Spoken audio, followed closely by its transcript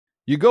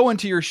You go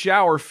into your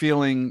shower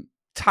feeling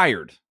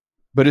tired,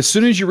 but as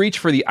soon as you reach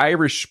for the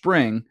Irish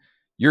Spring,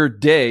 your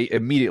day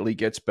immediately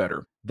gets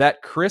better.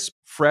 That crisp,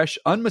 fresh,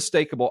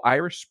 unmistakable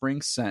Irish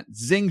Spring scent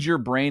zings your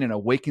brain and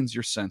awakens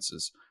your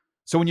senses.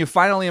 So when you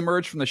finally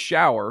emerge from the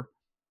shower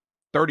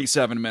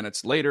 37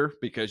 minutes later,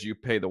 because you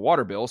pay the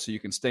water bill so you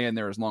can stay in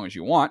there as long as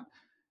you want,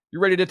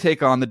 you're ready to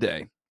take on the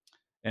day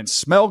and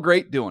smell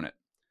great doing it.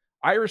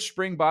 Irish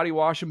Spring Body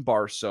Wash and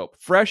Bar Soap.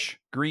 Fresh,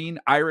 green,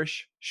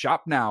 Irish.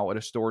 Shop now at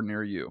a store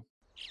near you.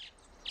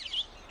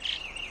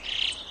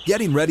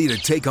 Getting ready to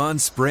take on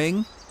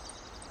spring?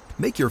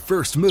 Make your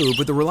first move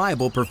with the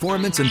reliable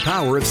performance and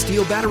power of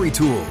Steel battery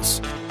tools.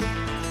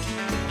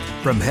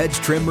 From hedge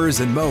trimmers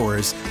and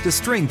mowers to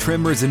string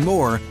trimmers and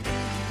more,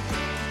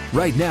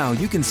 right now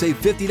you can save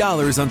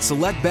 $50 on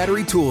select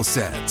battery tool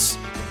sets.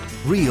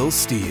 Real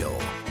Steel.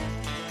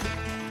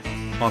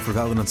 Offer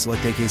valid on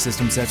select AK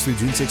system sets through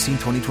June 16,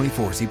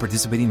 2024. See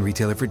participating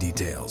retailer for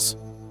details.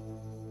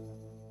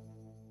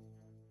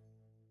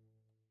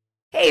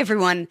 Hey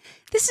everyone,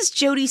 this is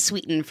Jodie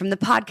Sweetin from the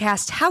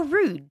podcast How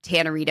Rude,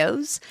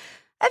 Tanneritos.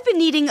 I've been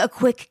needing a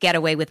quick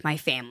getaway with my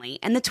family,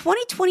 and the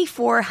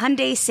 2024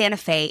 Hyundai Santa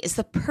Fe is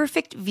the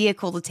perfect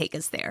vehicle to take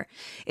us there.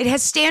 It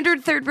has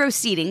standard third-row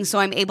seating, so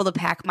I'm able to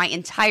pack my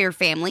entire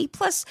family,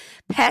 plus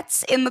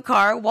pets, in the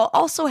car, while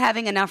also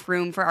having enough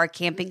room for our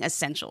camping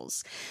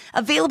essentials.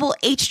 Available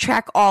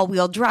H-Track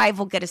all-wheel drive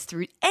will get us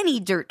through any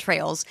dirt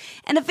trails,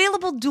 and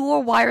available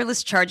dual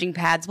wireless charging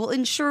pads will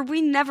ensure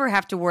we never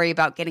have to worry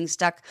about getting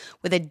stuck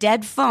with a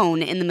dead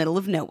phone in the middle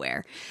of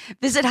nowhere.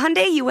 Visit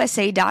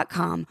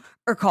HyundaiUSA.com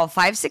or call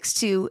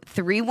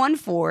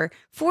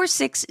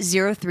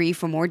 562-314-4603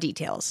 for more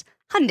details.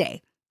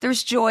 Hyundai,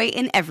 there's joy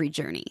in every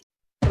journey.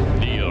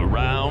 The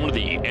Around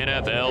the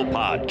NFL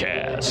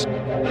podcast.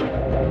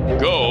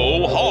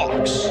 Go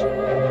Hawks!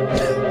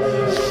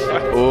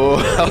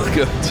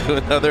 Welcome to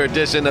another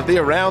edition of the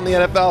Around the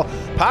NFL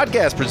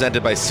podcast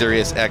presented by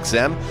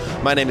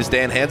SiriusXM. My name is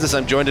Dan Hansis.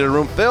 I'm joined in a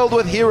room filled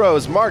with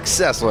heroes Mark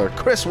Sessler,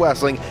 Chris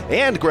Wessling,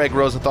 and Greg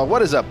Rosenthal.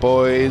 What is up,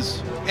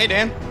 boys? Hey,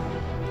 Dan.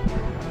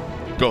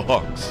 Go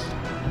Hawks.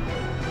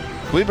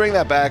 Can we bring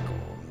that back?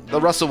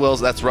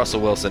 That's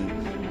Russell Wilson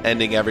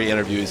ending every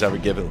interview he's ever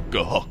given.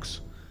 Go Hawks.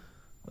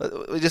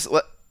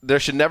 There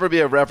should never be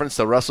a reference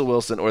to Russell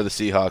Wilson or the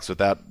Seahawks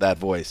without that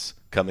voice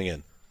coming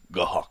in.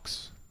 Go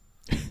Hawks.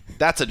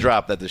 That's a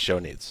drop that the show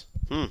needs.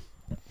 Go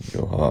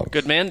Hawks.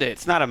 Good mandate.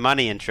 It's not a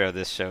money intro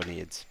this show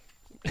needs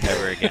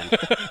ever again.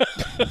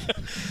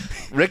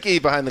 Ricky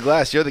behind the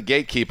glass, you're the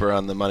gatekeeper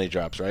on the money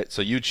drops, right?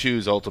 So you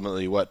choose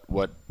ultimately what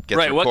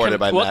gets recorded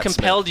by Matt What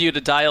compelled you to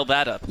dial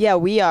that up? Yeah,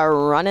 we are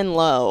running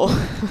low.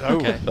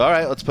 Okay. All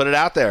right, let's put it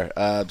out there.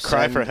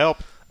 Cry for help.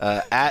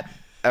 At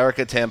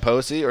Erica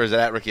Tamposi, or is it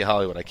at Ricky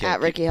Hollywood? I can't.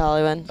 At Ricky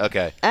Hollywood.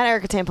 Okay. At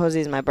Erica Tamposi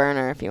is my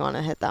burner if you want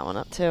to hit that one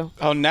up, too.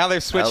 Oh, now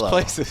they've switched Hello.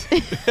 places.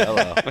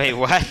 Hello. Wait,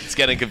 what? It's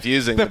getting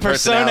confusing. The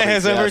persona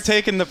has personalities, yes.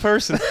 overtaken the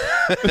person.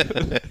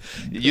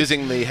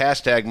 Using the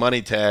hashtag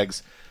money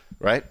tags,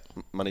 right?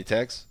 Money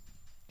tags?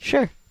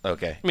 Sure.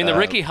 Okay. I mean, the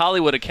Ricky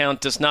Hollywood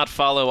account does not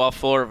follow all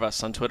four of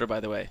us on Twitter, by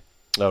the way.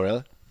 Oh,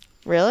 really?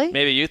 Really?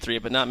 Maybe you three,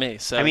 but not me.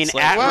 So I mean, it's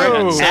like,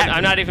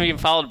 I'm not even being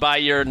followed by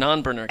your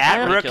non-burner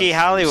account. At Rookie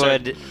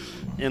Hollywood,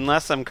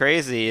 unless I'm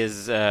crazy,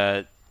 is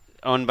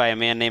owned by a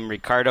man named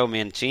Riccardo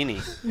Mancini.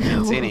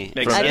 Mancini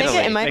Makes from I think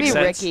Italy. it might Makes be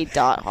sense.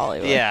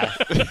 Ricky.Hollywood. Yeah.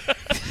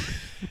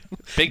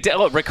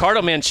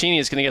 Ricardo Mancini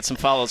is going to get some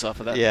follows off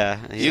of that. Yeah.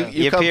 You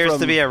He come appears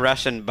from- to be a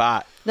Russian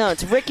bot. No,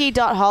 it's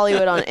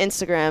Ricky.Hollywood on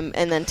Instagram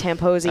and then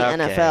Tamposi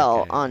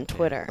NFL okay. on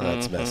Twitter. Oh,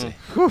 that's messy.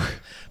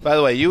 By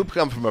the way, you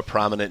come from a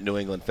prominent New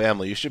England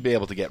family. You should be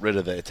able to get rid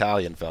of the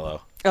Italian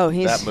fellow. Oh,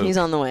 That move. he's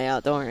on the way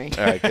out. Don't worry.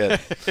 All right, good.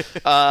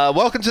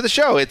 Welcome to the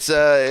show. It's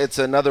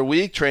another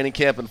week, training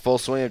camp in full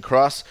swing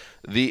across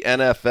the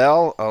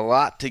NFL. A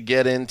lot to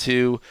get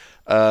into.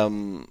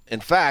 In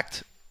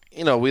fact,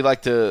 we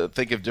like to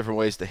think of different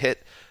ways to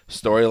hit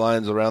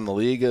storylines around the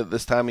league at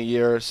this time of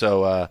year.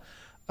 So,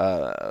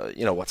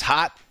 what's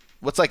hot?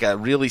 What's like a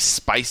really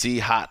spicy,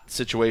 hot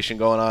situation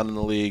going on in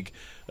the league?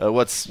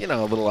 What's, a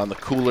little on the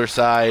cooler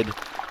side?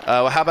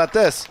 How about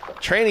this?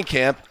 Training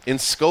camp in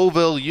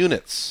Scoville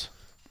units.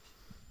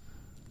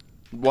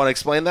 Want to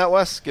explain that,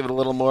 Wes? Give it a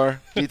little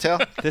more detail?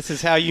 This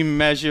is how you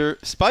measure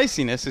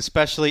spiciness,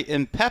 especially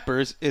in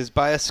peppers, is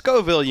by a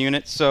Scoville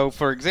unit. So,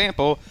 for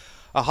example,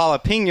 a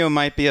jalapeno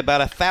might be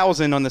about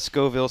 1,000 on the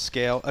Scoville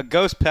scale. A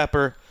ghost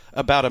pepper,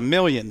 about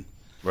 1,000,000.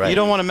 Right. You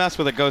don't want to mess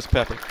with a ghost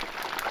pepper.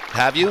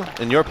 Have you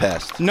in your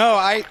past? No,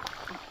 I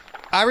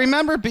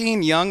remember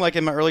being young, like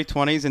in my early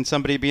 20s, and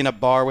somebody being in a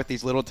bar with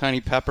these little tiny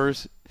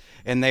peppers,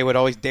 and they would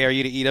always dare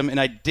you to eat them. And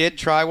I did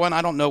try one.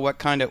 I don't know what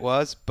kind it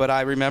was, but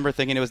I remember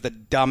thinking it was the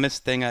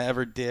dumbest thing I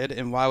ever did.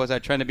 And why was I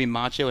trying to be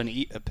macho and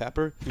eat a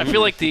pepper? I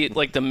feel like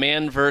the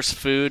man versus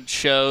food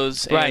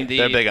shows and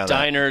They're big the on that.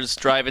 diners,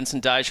 drive-ins,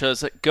 and dive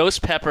shows. Like,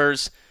 ghost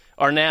peppers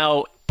are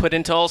now put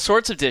into all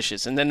sorts of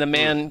dishes, and then the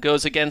man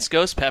goes against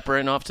ghost pepper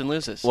and often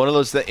loses. One of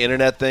those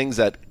internet things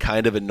that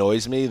kind of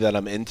annoys me that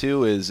I'm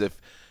into is if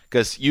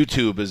because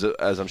YouTube is,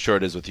 as I'm sure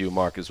it is with you,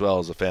 Mark, as well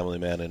as a family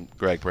man, and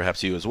Greg,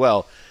 perhaps you as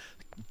well.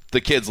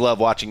 The kids love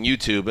watching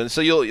YouTube, and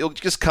so you'll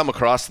just come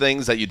across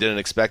things that you didn't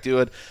expect you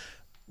would.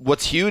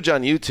 What's huge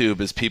on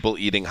YouTube is people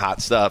eating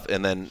hot stuff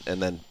and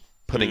then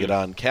putting it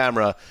on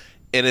camera,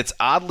 and it's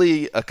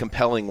oddly a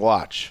compelling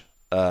watch.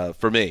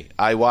 For me,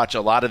 I watch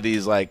a lot of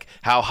these, like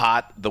how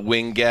hot the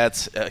wing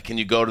gets. Can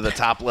you go to the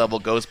top level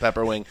ghost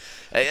pepper wing?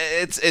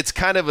 It's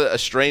kind of a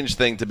strange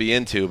thing to be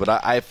into, but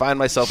I find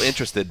myself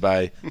interested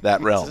by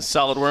that realm. It's a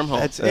solid wormhole.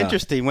 That's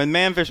interesting. When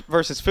Man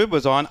vs. Food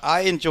was on,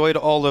 I enjoyed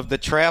all of the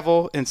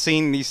travel and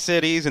seeing these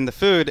cities and the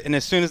food. And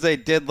as soon as they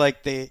did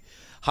like the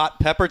hot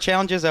pepper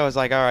challenges, I was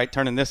like, all right,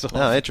 turning this off.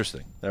 Oh,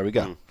 interesting. There we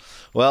go.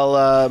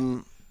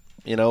 Well,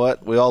 you know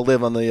what? We all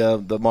live on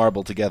the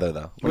marble together,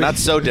 though. We're not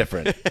so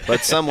different, but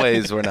some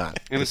ways we're not.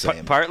 It was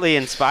partly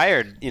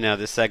inspired,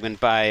 this segment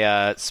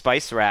by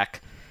Spice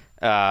Rack,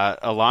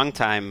 a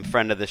longtime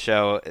friend of the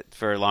show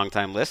for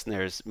longtime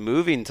listeners,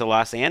 moving to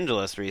Los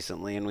Angeles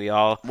recently, and we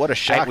all what a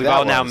shock! We've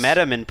all now met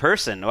him in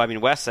person. I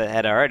mean, Wes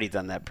had already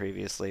done that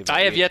previously.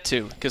 I have yet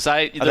to, because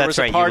there was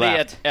a party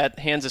at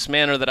Kansas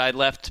Manor that I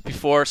left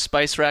before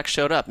Spice Rack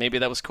showed up. Maybe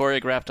that was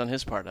choreographed on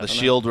his part. The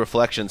Shield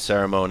reflection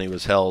ceremony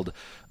was held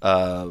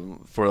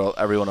for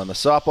everyone on the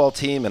softball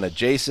team and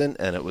adjacent,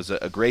 and it was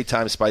a great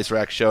time. Spice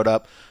Rack showed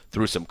up,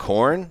 threw some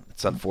corn.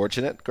 It's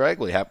unfortunate,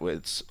 Greg.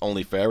 It's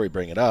only fair we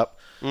bring it up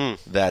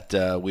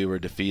that we were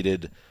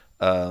defeated,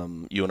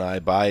 you and I,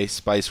 by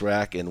Spice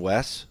Rack and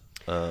Wes.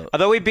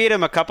 Although we beat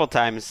him a couple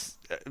times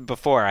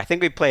before, I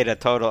think we played a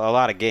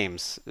lot of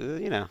games.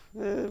 We won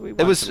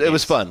it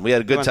was fun. We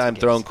had a good time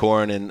throwing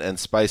corn, and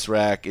Spice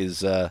Rack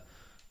is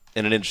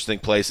in an interesting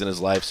place in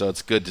his life, so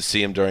it's good to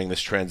see him during this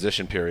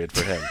transition period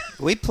for him.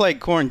 We played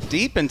corn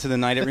deep into the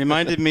night. It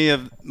reminded me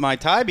of my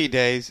Tybee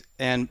days,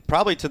 and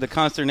probably to the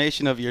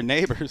consternation of your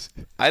neighbors.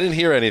 I didn't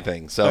hear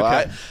anything, so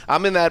okay.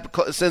 I'm in that,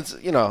 since,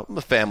 I'm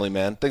a family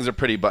man, things are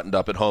pretty buttoned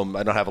up at home.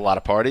 I don't have a lot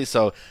of parties,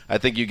 so I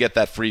think you get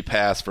that free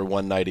pass for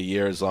one night a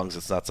year as long as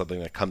it's not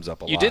something that comes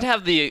up a lot. You did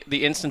have the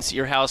instance at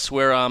your house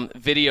where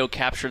video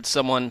captured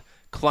someone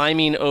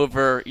climbing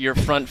over your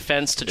front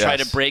fence to try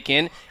to break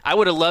in. I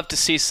would have loved to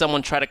see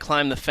someone try to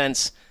climb the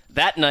fence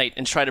that night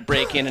and try to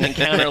break in and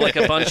encounter like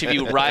a bunch of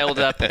you riled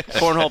up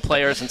cornhole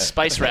players and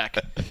Spice Rack,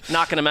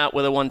 knocking them out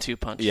with a 1-2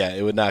 punch. Yeah,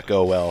 it would not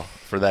go well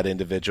for that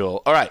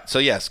individual. All right, so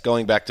yes,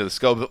 going back to the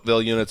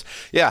Scoville units.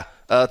 Yeah,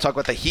 talk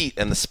about the heat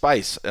and the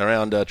spice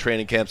around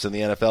training camps in the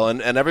NFL.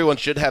 And everyone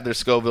should have their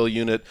Scoville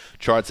unit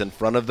charts in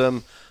front of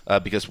them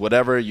because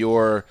whatever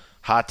your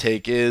hot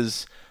take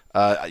is,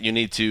 you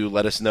need to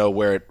let us know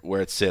where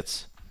it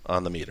sits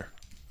on the meter.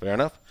 Fair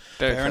enough?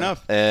 Fair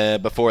enough.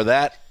 Before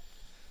that,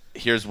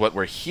 here's what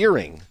we're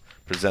hearing,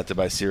 presented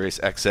by Sirius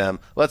XM.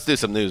 Let's do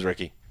some news,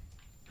 Ricky.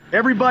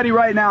 Everybody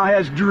right now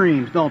has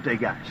dreams, don't they,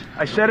 guys?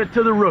 I said it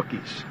to the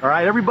rookies. All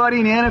right, everybody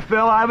in the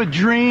NFL, I have a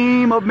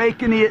dream of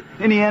making it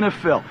in the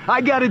NFL. I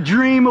got a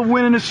dream of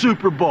winning a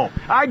Super Bowl.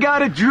 I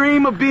got a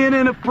dream of being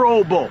in a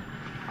Pro Bowl.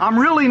 I'm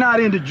really not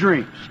into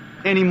dreams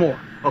anymore,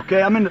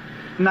 okay? I'm into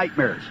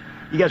nightmares.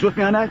 You guys with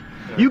me on that?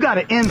 You got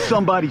to end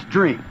somebody's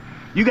dream.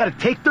 You got to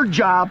take their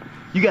job.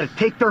 You got to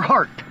take their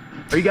heart.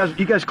 Are you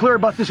guys clear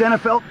about this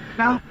NFL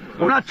now?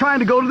 We're not trying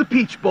to go to the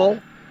Peach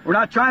Bowl. We're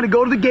not trying to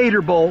go to the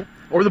Gator Bowl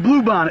or the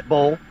Bluebonnet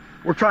Bowl.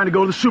 We're trying to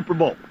go to the Super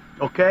Bowl,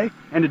 okay?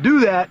 And to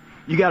do that,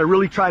 you got to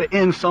really try to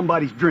end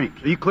somebody's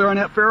dreams. Are you clear on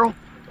that, Farrell?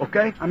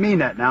 Okay? I mean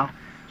that now.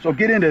 So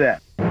get into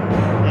that.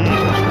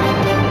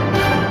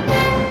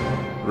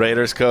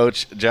 Raiders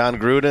coach John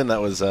Gruden, that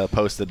was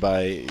posted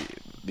by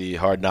the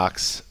Hard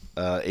Knocks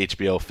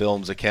HBO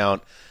Films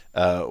account.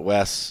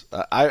 Wes,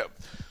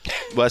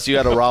 you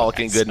had a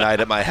rollicking good night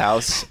at my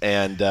house,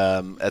 and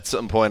at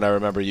some point I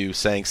remember you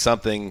saying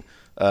something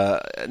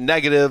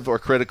negative or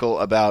critical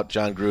about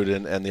John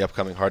Gruden and the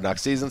upcoming Hard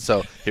Knocks season.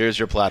 So here's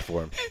your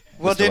platform.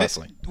 Well,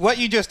 what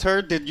you just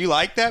heard, did you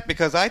like that?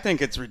 Because I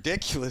think it's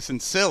ridiculous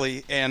and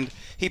silly, and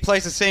he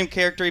plays the same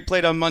character he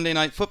played on Monday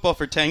Night Football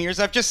for 10 years.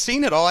 I've just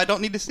seen it all. I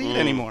don't need to see it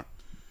anymore.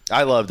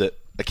 I loved it.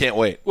 I can't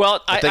wait.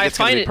 Well, I think it's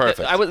find gonna be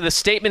perfect. The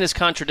statement is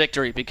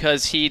contradictory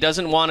because he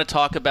doesn't want to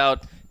talk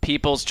about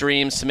people's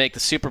dreams to make the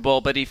Super Bowl,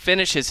 but he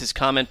finishes his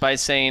comment by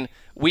saying,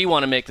 "We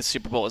want to make the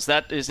Super Bowl."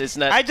 Isn't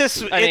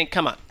that?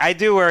 Come on. I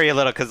do worry a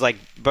little because, like,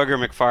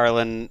 Booger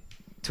McFarlane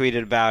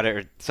tweeted about it,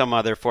 or some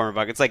other former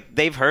Buck. It's like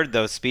they've heard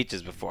those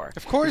speeches before.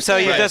 Of course. So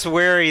you just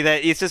worry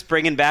that he's just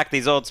bringing back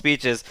these old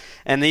speeches,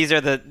 and these are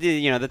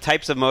the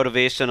types of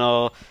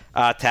motivational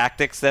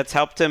tactics that's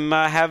helped him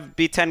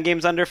be 10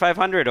 games under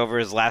 500 over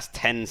his last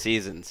 10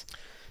 seasons.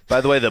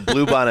 By the way, the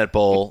Bluebonnet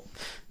Bowl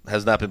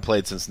has not been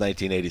played since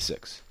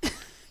 1986.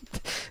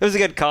 It was a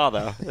good call,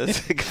 though.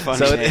 It's a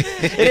funny name.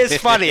 It is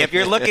funny. If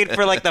you're looking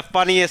for like the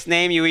funniest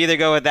name, you either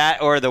go with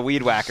that or the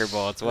Weed Whacker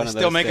Bowl. It's one of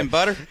those. Still making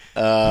butter?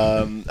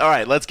 All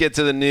right, let's get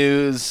to the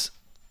news.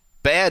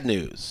 Bad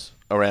news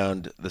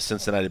around the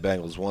Cincinnati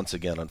Bengals once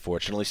again,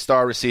 unfortunately.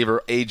 Star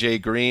receiver A.J.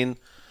 Green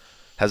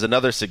has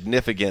another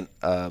significant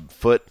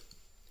foot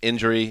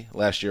injury.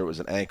 Last year it was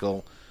an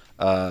ankle.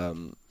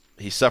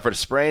 He suffered a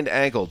sprained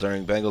ankle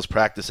during Bengals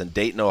practice in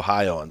Dayton,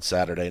 Ohio on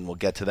Saturday, and we'll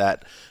get to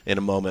that in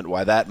a moment,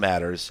 why that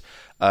matters.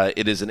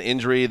 It is an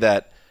injury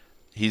that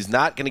he's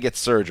not going to get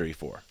surgery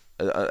for,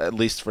 at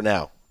least for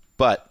now.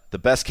 But the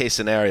best-case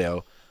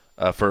scenario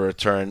for a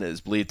return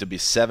is believed to be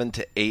 7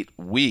 to 8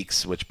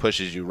 weeks, which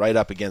pushes you right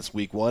up against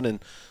week 1. And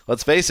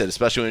let's face it,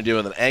 especially when you're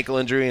dealing with an ankle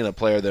injury and a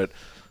player that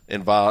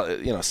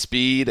involves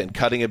speed and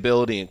cutting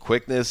ability and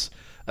quickness,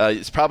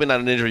 it's probably not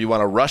an injury you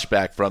want to rush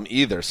back from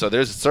either. So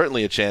there's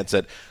certainly a chance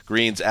that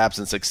Green's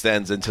absence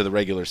extends into the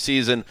regular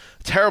season.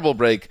 Terrible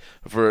break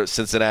for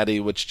Cincinnati,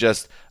 which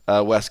just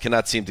West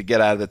cannot seem to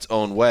get out of its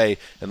own way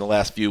in the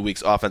last few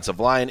weeks. Offensive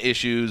line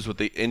issues with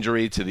the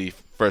injury to the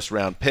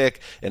first-round pick,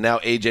 and now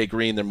A.J.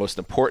 Green, their most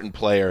important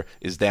player,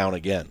 is down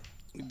again.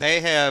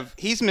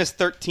 He's missed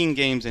 13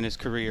 games in his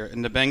career,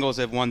 and the Bengals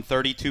have won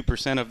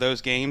 32% of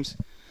those games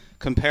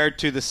compared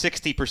to the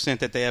 60%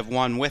 that they have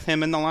won with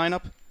him in the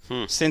lineup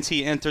since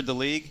he entered the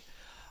league.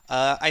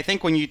 I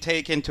think when you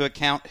take into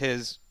account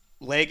his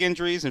leg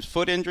injuries and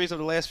foot injuries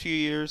over the last few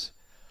years,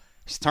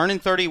 he's turning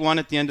 31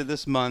 at the end of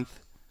this month,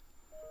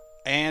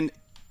 and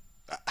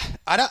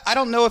I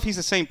don't know if he's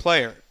the same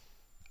player.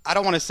 I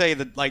don't want to say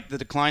that the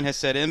decline has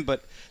set in,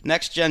 but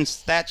next-gen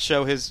stats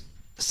show his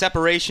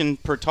separation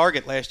per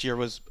target last year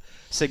was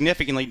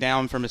significantly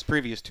down from his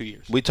previous 2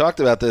 years. We talked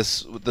about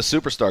this with the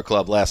Superstar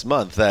Club last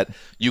month, that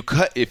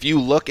if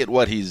you look at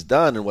what he's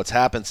done and what's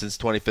happened since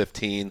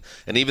 2015,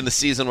 and even the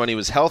season when he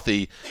was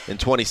healthy in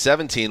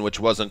 2017,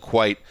 which wasn't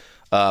quite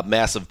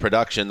massive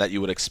production that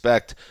you would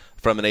expect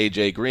from an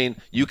A.J. Green,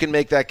 you can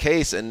make that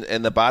case,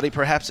 and the body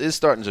perhaps is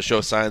starting to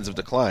show signs of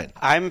decline.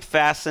 I'm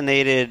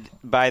fascinated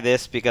by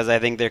this because I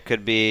think there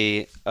could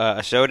be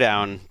a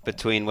showdown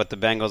between what the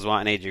Bengals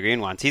want and A.J. Green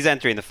wants. He's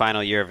entering the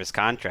final year of his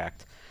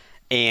contract.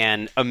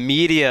 And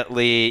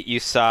immediately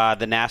you saw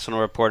the national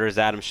reporters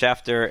Adam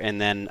Schefter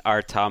and then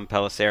our Tom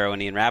Pelissero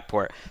and Ian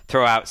Rappaport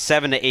throw out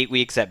 7 to 8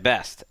 weeks at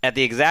best. At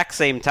the exact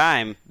same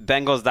time,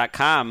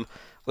 Bengals.com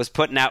was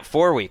putting out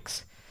 4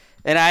 weeks.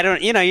 And I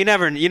don't,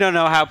 you don't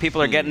know how people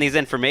are getting these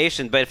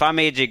information. But if I'm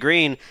A.J.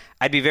 Green,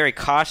 I'd be very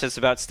cautious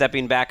about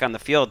stepping back on the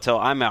field till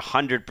I'm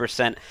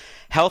 100%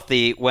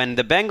 healthy. When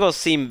the Bengals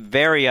seem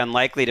very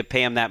unlikely to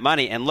pay him that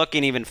money, and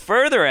looking even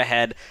further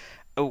ahead,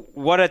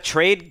 what a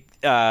trade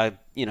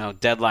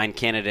deadline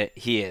candidate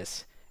he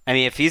is. I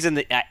mean, if he's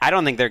I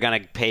don't think they're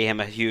going to pay him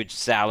a huge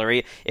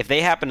salary. If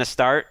they happen to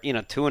start,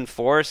 2-4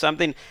 or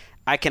something,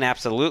 I can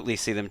absolutely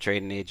see them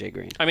trading A.J.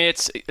 Green. I mean,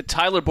 it's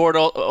Tyler Boyd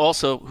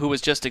also, who was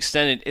just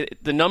extended.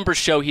 The numbers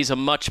show he's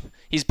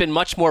been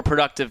much more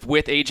productive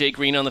with A.J.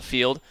 Green on the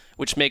field,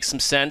 which makes some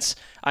sense.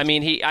 I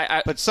mean,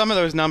 but some of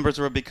those numbers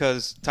were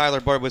because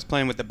Tyler Boyd was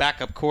playing with the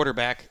backup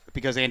quarterback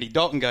because Andy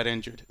Dalton got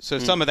injured. So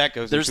some of that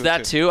goes There's into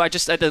that, too.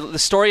 The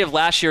story of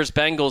last year's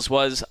Bengals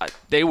was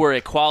they were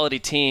a quality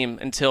team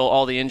until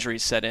all the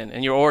injuries set in,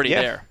 and you're already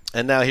there.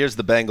 And now here's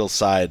the Bengals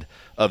side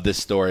of this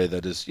story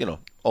that is,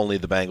 only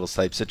the Bengals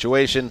type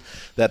situation,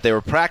 that they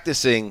were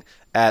practicing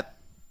at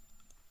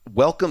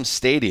Welcome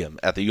Stadium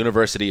at the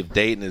University of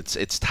Dayton.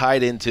 It's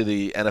tied into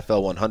the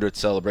NFL 100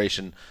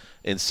 celebration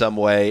in some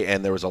way,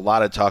 and there was a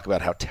lot of talk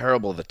about how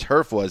terrible the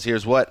turf was.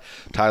 Here's what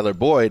Tyler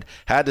Boyd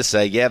had to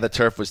say. Yeah, the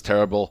turf was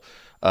terrible.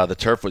 The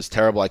turf was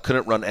terrible. I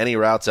couldn't run any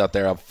routes out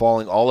there. I'm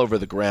falling all over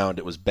the ground.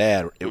 It was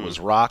bad. It was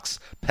rocks,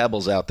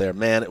 pebbles out there.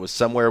 Man, it was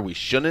somewhere we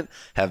shouldn't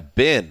have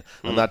been.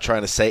 I'm not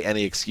trying to say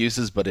any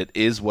excuses, but it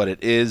is what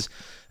it is.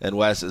 And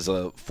Wes is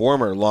a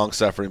former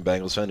long-suffering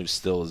Bengals fan who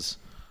still is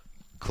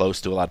close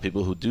to a lot of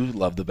people who do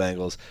love the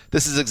Bengals.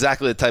 This is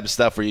exactly the type of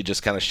stuff where you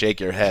just kind of shake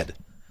your head.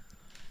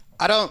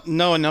 I don't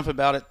know enough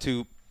about it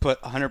to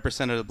put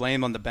 100% of the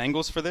blame on the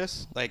Bengals for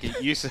this. Like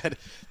you said,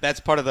 that's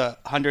part of the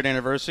 100th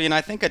anniversary. And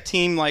I think a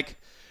team like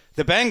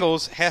the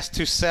Bengals has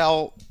to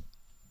sell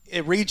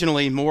it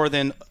regionally more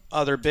than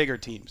other bigger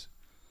teams.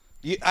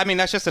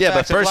 That's just a fact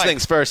but first of life.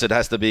 things first, it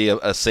has to be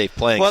a safe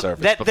playing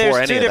surface.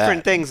 There's two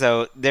different things,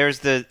 though. There's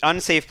the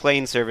unsafe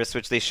playing surface,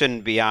 which they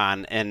shouldn't be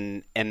on,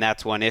 and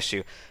that's one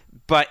issue.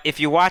 But if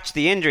you watch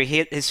the injury,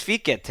 his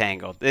feet get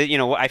tangled.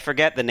 I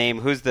forget the name.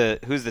 Who's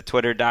the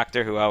Twitter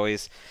doctor who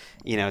always,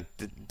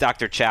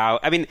 Dr. Chow.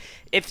 I mean,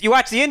 if you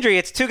watch the injury,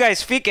 it's two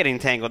guys' feet getting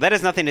tangled. That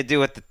has nothing to do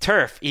with the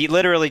turf. He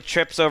literally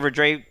trips over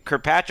Dre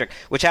Kirkpatrick,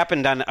 which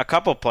happened on a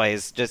couple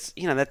plays. Just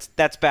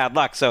that's bad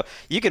luck. So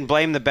you can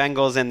blame the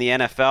Bengals and the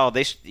NFL.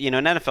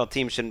 An NFL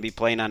team shouldn't be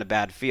playing on a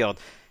bad field,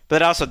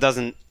 but it also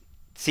doesn't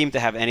seem to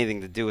have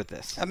anything to do with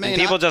this. I mean,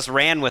 people just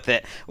ran with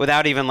it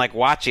without even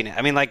watching it.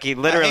 I mean, he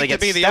literally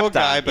gets stepped on. I hate to be the old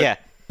guy, but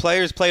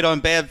players played on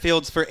bad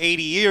fields for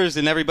 80 years,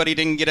 and everybody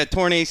didn't get a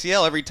torn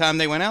ACL every time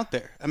they went out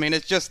there. I mean,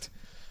 it's just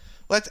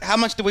how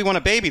much do we want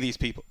to baby these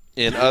people?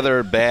 In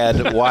other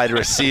bad wide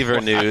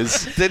receiver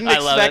news, didn't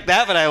expect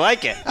that, but I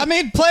like it. I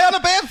mean, play on a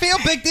bad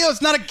field, big deal.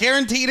 It's not a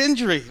guaranteed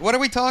injury. What are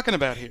we talking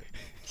about here?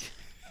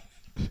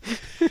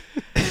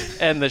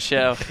 End the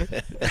show.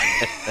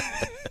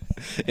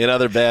 In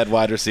other bad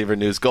wide receiver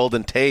news,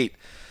 Golden Tate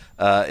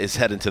is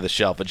heading to the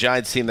shelf. A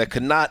Giants team that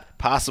could not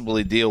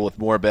possibly deal with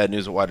more bad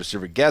news at wide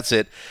receiver gets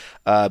it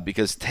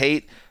because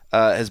Tate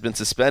has been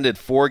suspended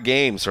 4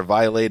 games for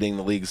violating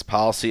the league's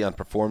policy on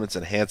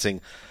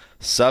performance-enhancing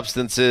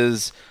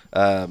substances.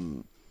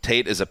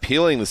 Tate is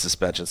appealing the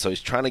suspension, so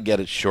he's trying to get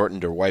it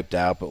shortened or wiped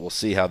out, but we'll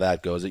see how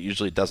that goes. It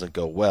usually doesn't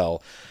go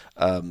well.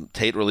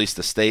 Tate released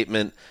a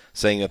statement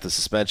saying that the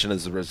suspension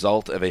is the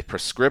result of a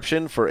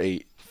prescription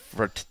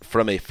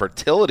from a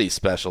fertility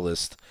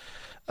specialist.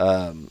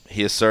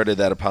 He asserted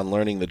that upon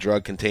learning the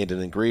drug contained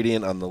an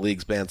ingredient on the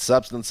league's banned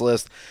substance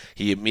list,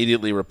 he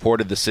immediately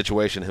reported the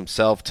situation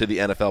himself to the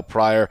NFL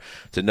prior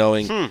to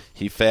knowing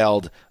he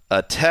failed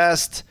a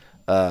test.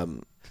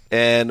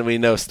 And we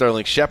know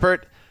Sterling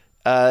Shepard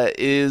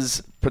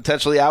is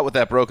potentially out with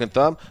that broken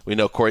thumb. We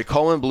know Corey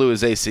Coleman blew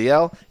his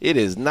ACL. It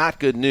is not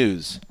good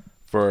news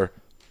for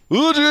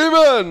the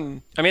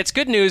G-Men. I mean, it's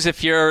good news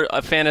if you're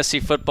a fantasy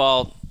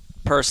football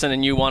person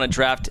and you want to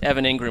draft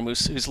Evan Ingram,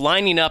 who's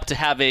lining up to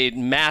have a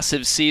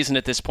massive season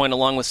at this point,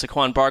 along with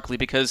Saquon Barkley,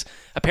 because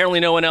apparently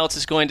no one else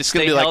is going to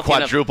stay healthy. It's going to be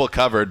like quadruple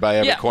covered by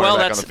every cornerback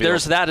on the field.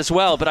 There's that as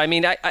well. But I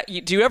mean,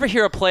 do you ever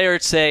hear a player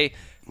say,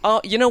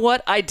 "Oh, you know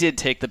what? I did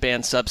take the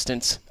banned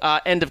substance."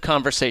 End of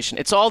conversation.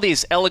 It's all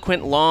these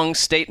eloquent, long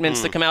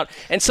statements that come out.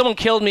 And someone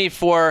killed me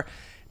for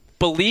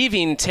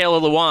believing Taylor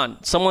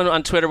Lewan. Someone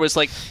on Twitter was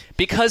like,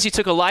 because you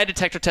took a lie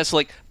detector test,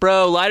 like,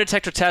 bro, lie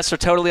detector tests are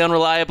totally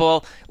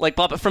unreliable. Like,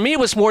 blah. But for me, it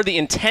was more the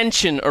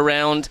intention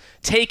around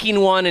taking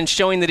one and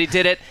showing that he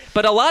did it.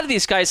 But a lot of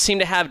these guys seem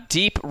to have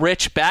deep,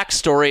 rich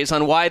backstories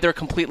on why they're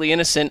completely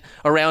innocent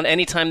around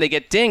any time they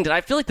get dinged. And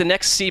I feel like the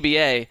next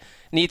CBA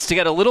needs to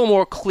get a little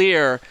more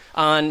clear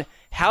on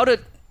how to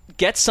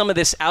get some of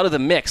this out of the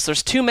mix.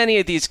 There's too many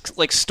of these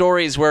like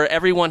stories where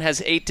everyone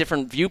has 8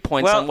 different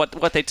viewpoints on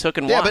what they took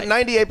and why. Yeah, but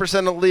 98%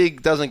 of the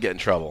league doesn't get in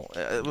trouble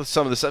with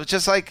some of the stuff. It's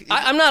just like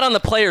I'm not on the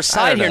player's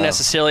side here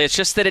necessarily. It's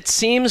just that it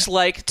seems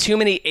like too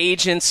many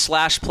agents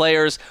 /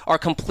 players are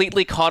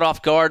completely caught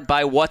off guard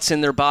by what's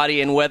in their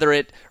body and whether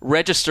it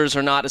registers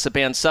or not as a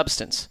banned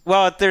substance.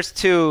 Well, there's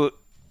 2,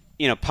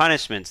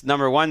 punishments.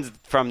 Number 1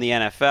 from the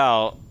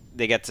NFL.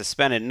 They get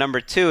suspended.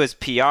 Number 2 is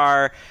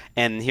PR,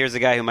 and here's a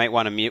guy who might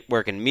want to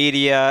work in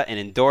media and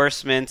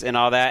endorsements and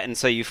all that, and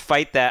so you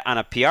fight that on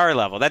a PR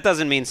level. That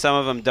doesn't mean some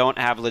of them don't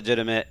have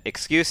legitimate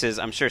excuses.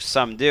 I'm sure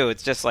some do.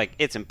 It's just like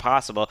it's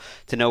impossible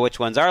to know which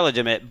ones are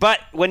legitimate.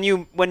 But when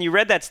you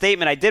read that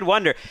statement, I did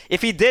wonder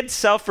if he did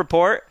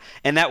self-report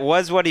and that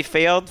was what he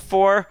failed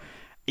for,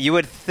 you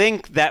would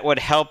think that would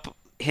help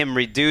him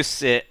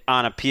reduce it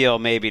on appeal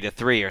maybe to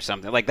 3 or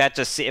something like that.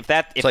 Just see if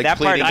that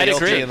part I'd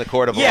agree in the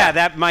court of law. Yeah,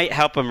 that might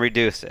help him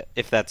reduce it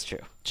if that's true.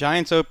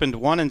 Giants opened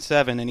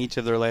 1-7 in each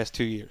of their last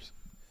 2 years.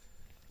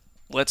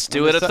 Let's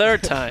do it a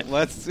third time.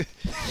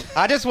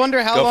 I just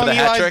wonder how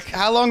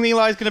long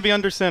Eli's going to be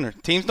under center.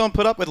 Teams don't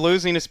put up with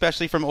losing,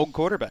 especially from old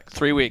quarterbacks.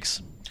 3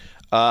 weeks.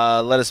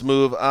 Let us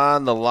move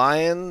on. The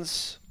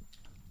Lions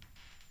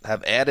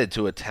have added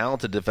to a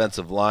talented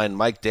defensive line.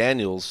 Mike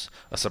Daniels,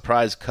 a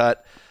surprise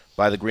cut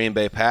by the Green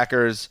Bay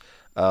Packers.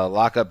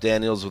 Lock up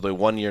Daniels with a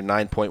 1-year,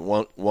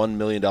 $9.1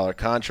 million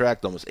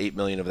contract, almost $8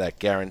 million of that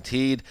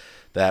guaranteed.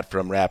 That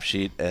from Rap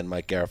Sheet and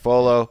Mike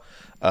Garafolo.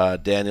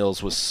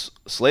 Daniels was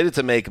slated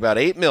to make about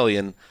 $8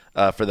 million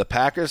for the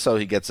Packers, so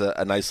he gets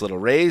a nice little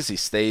raise. He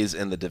stays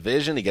in the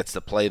division. He gets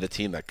to play the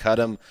team that cut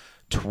him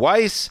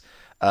twice,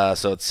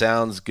 so it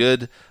sounds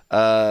good.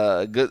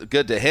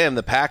 Good to him.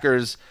 The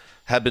Packers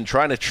have been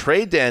trying to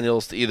trade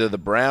Daniels to either the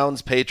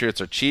Browns,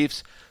 Patriots, or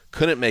Chiefs.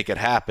 Couldn't make it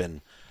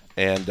happen.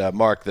 And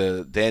Mark,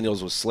 the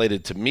Daniels was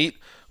slated to meet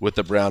with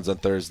the Browns on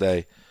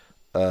Thursday.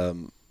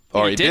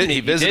 He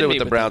visited with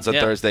the Browns on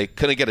Thursday.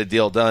 Couldn't get a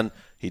deal done.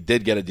 He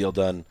did get a deal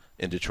done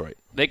in Detroit.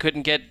 They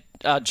couldn't get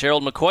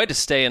Gerald McCoy to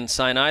stay and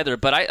sign either.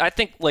 But I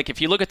think, like, if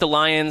you look at the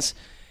Lions,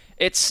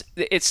 it's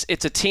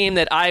a team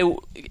that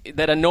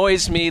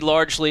annoys me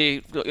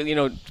largely,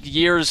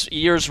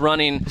 years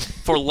running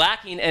for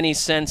lacking any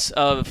sense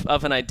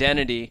of an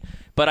identity.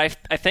 But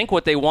I think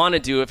what they want to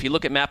do, if you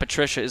look at Matt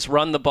Patricia, is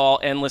run the ball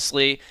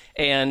endlessly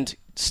and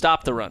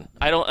stop the run.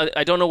 I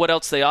don't know what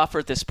else they offer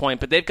at this point,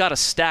 but they've got a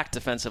stacked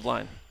defensive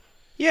line.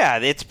 Yeah,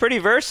 it's pretty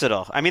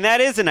versatile. I mean, that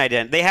is an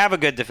identity. They have a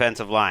good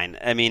defensive line.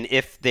 I mean,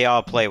 if they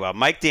all play well.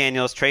 Mike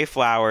Daniels, Trey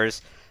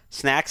Flowers,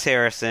 Snacks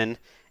Harrison,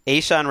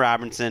 A'Shawn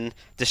Robinson.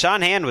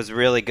 Deshaun Hand was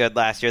really good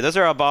last year. Those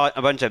are a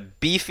bunch of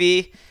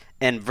beefy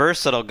and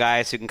versatile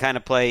guys who can kind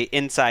of play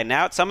inside and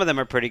out. Some of them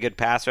are pretty good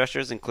pass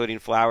rushers, including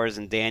Flowers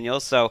and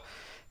Daniels. So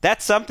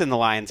that's something the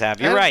Lions have.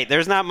 You're right.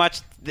 There's not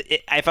much.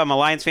 If I'm a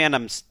Lions fan,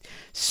 I'm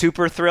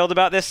super thrilled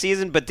about this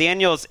season. But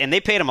Daniels, and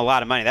they paid him a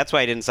lot of money. That's why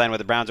he didn't sign with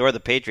the Browns or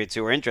the Patriots,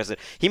 who were interested.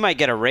 He might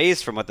get a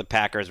raise from what the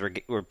Packers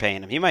were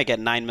paying him. He might get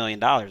 $9 million.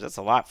 That's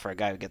a lot for a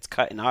guy who gets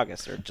cut in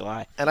August or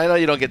July. And I know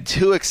you don't get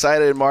too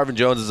excited. Marvin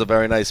Jones is a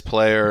very nice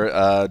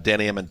player.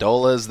 Danny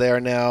Amendola is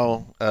there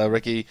now,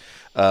 Ricky.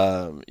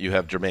 You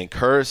have Jermaine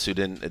Kearse, who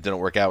it didn't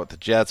work out with the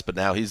Jets, but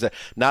now he's there.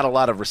 Not a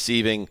lot of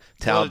receiving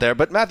talent there,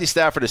 but Matthew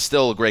Stafford is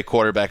still a great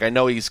quarterback. I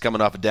know he's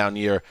coming off a down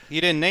year. He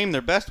didn't name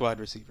their best wide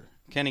receiver.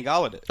 Kenny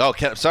Golladay. Oh,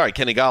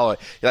 Kenny Golladay.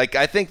 Like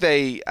I think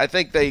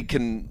they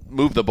can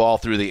move the ball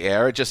through the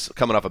air. Just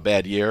coming off a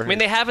bad year. I mean,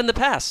 they have in the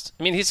past.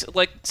 I mean, he's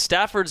like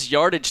Stafford's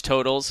yardage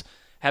totals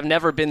have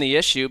never been the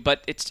issue,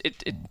 but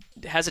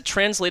has it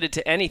translated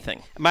to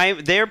anything?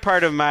 They're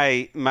part of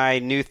my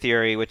new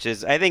theory, which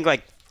is I think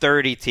like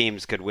 30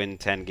 teams could win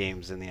 10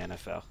 games in the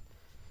NFL.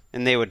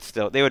 And they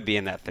would be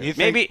in that thing.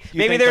 Maybe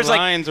there's the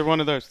Lions are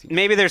one of those teams.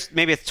 Maybe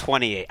it's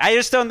 28. I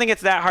just don't think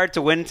it's that hard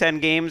to win 10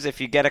 games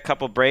if you get a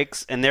couple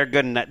breaks, and they're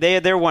good enough.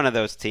 They're one of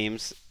those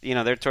teams. You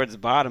know, they're towards the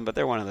bottom, but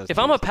they're one of those. If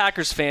teams. I'm a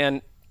Packers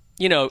fan,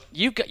 you know,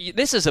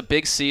 this is a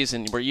big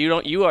season where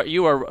you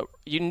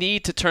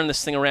need to turn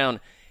this thing around.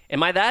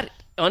 Am I that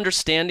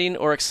understanding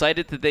or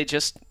excited that they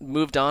just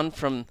moved on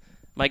from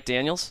Mike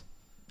Daniels?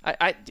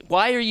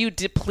 Why are you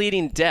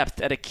depleting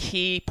depth at a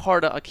key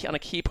part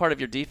of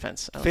your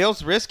defense?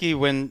 Feels risky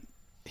when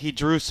he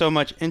drew so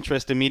much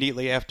interest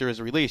immediately after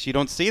his release. You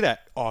don't see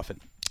that often.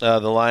 The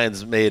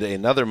Lions made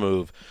another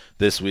move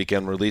this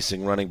weekend,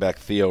 releasing running back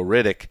Theo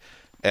Riddick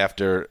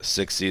after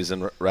 6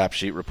 seasons. Rap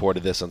Sheet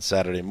reported this on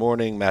Saturday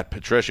morning. Matt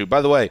Patricia,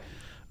 by the way,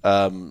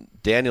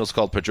 Daniels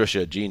called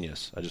Patricia a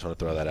genius. I just want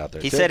to throw that out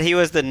there. He said he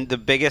was the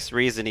biggest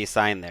reason he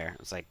signed there. I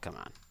was like, come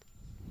on.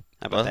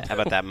 How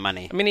about that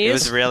money? I mean, it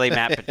was really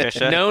Matt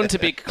Patricia. Known to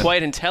be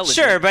quite intelligent.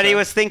 Sure, but he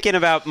was thinking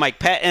about Mike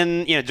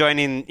Pettin,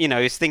 joining. He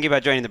was thinking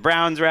about joining the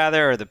Browns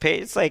rather, or the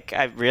Patriots. It's like,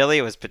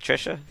 it was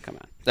Patricia. Come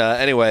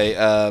on. Anyway,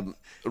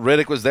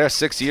 Riddick was there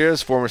 6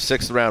 years, former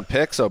 6th-round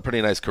pick, so a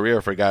pretty nice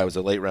career for a guy who was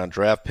a late-round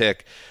draft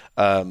pick.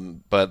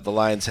 But the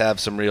Lions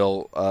have some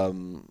real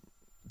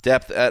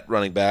depth at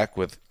running back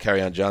with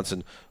Kerryon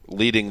Johnson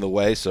leading the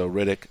way, so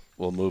Riddick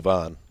will move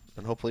on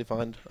and hopefully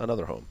find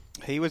another home.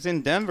 He was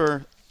in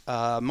Denver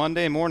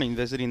Monday morning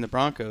visiting the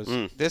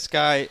Broncos. This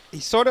guy,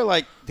 he's sort of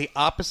like the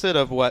opposite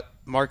of what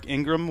Mark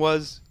Ingram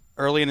was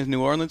early in his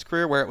New Orleans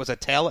career, where it was a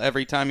tell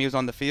every time he was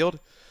on the field.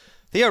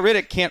 Theo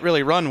Riddick can't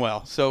really run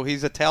well, so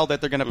he's a tell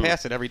that they're going to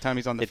pass it every time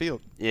he's on the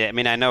field. Yeah, I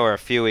mean, I know we're a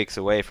few weeks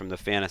away from the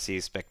fantasy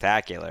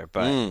spectacular,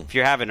 but if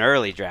you're having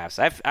early drafts,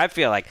 I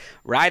feel like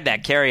ride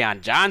that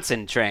Kerryon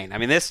Johnson train. I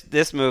mean,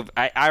 this move,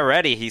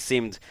 he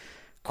seemed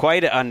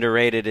quite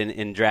underrated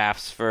in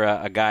drafts for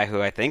a guy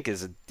who I think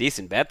is a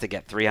decent bet to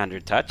get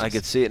 300 touches. I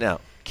could see it now.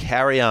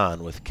 Carry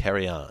on with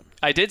Kerryon.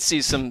 I did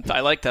see some.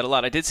 I like that a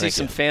lot. I did see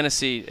some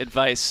fantasy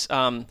advice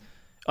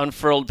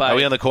unfurled by. Are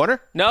we on the corner?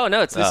 No.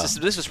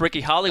 This is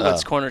Ricky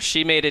Hollywood's corner.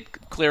 She made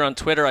it clear on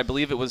Twitter, I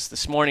believe it was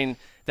this morning,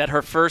 that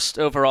her first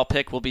overall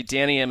pick will be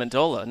Danny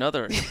Amendola,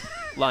 another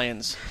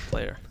Lions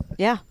player.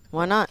 Yeah,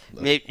 why not?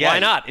 Why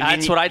not?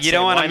 That's what I'd say. You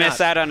don't want to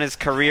miss out on his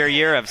career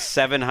year of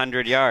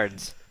 700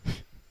 yards.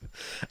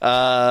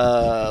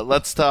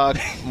 Let's talk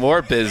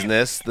more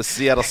business. The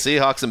Seattle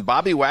Seahawks and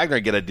Bobby Wagner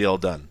get a deal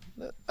done.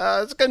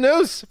 It's good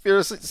news. If you're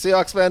a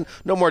Seahawks fan,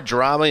 no more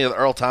drama. The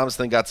Earl Thomas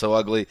thing got so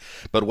ugly.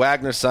 But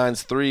Wagner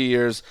signs 3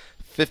 years,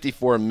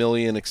 $54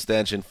 million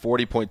extension,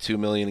 $40.2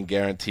 million in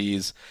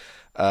guarantees.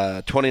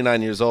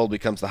 29 years old,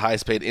 becomes the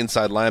highest paid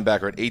inside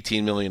linebacker at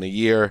 $18 million a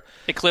year.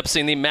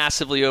 Eclipsing the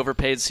massively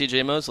overpaid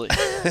C.J. Mosley.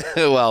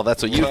 Well,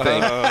 that's what you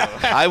think.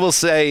 I will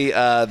say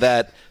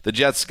that the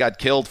Jets got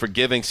killed for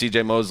giving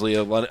C.J.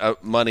 Mosley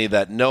money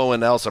that no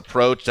one else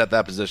approached at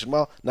that position.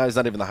 Well, now he's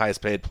not even the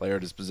highest paid player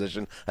at his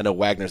position. I know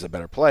Wagner's a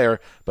better player,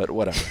 but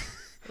whatever.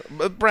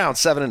 Brown,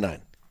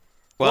 7-9.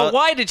 Well,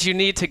 why did you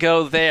need to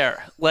go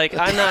there? Like,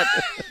 I'm not...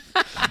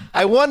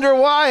 I wonder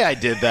why I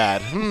did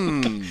that.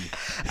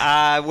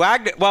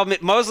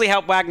 Mosley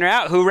helped Wagner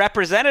out, who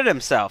represented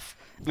himself.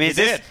 I mean,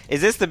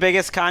 is this the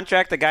biggest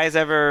contract the guy's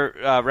ever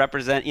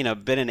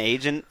been an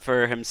agent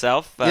for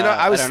himself? I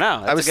don't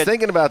know. I was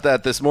thinking about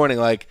that this morning.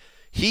 Like,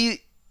 he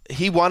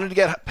wanted to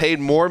get paid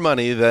more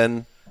money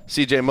than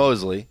C.J.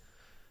 Mosley.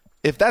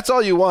 If that's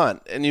all you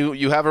want and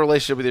you have a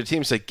relationship with your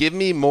team, say, give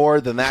me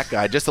more than that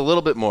guy, just a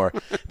little bit more.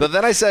 But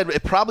then I said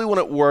it probably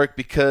wouldn't work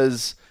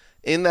because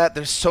in that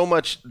there's so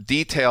much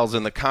details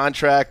in the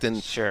contract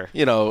and,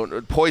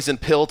 poison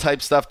pill type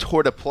stuff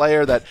toward a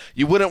player that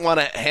you wouldn't want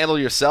to handle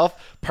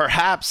yourself.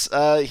 Perhaps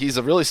he's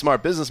a really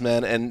smart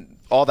businessman and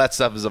all that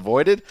stuff is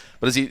avoided.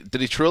 But did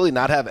he truly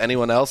not have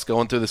anyone else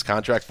going through this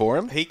contract for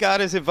him? He got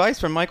his advice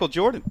from Michael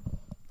Jordan.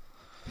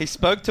 He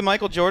spoke to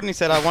Michael Jordan. He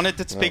said, I wanted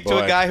to speak to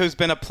a guy who's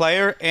been a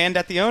player and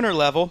at the owner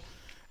level.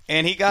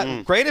 And he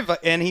got great advice.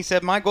 And he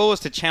said, my goal is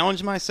to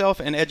challenge myself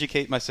and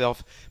educate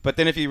myself. But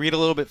then if you read a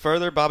little bit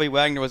further, Bobby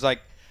Wagner was like,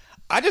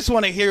 I just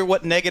want to hear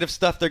what negative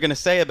stuff they're going to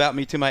say about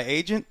me to my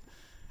agent.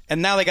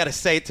 And now they got to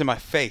say it to my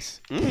face.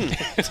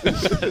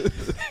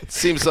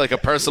 Seems like a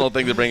personal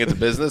thing to bring into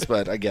business,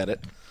 but I get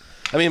it.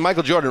 I mean,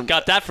 Michael Jordan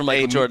got that from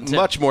Michael Jordan, too.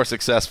 Much more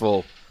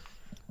successful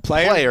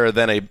player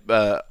than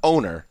a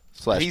owner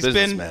 / businessman. He's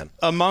been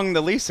among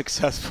the least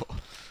successful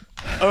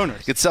owners.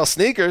 He could sell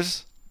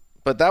sneakers,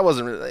 but that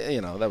wasn't really,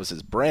 that was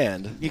his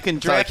brand. You can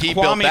draft Kwame he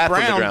built that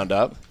Brown from the ground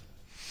up.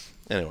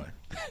 Anyway,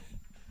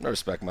 no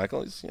respect,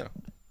 Michael. He's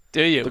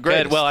Do you?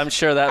 Good. Well, I'm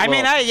sure that. I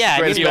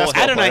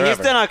don't know. He's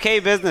done okay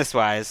business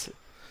wise.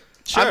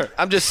 Sure.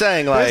 I'm just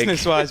saying, like,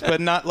 business-wise,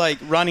 but not like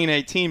running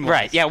a team.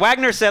 Right. Yeah.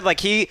 Wagner said like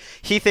he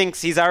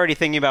thinks he's already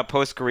thinking about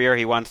post-career.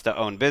 He wants to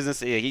own business.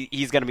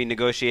 He's going to be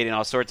negotiating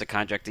all sorts of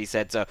contracts. He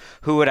said, so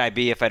who would I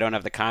be if I don't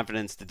have the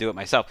confidence to do it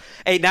myself?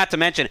 Hey, not to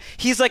mention,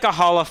 he's like a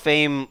Hall of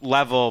Fame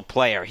level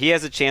player. He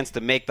has a chance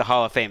to make the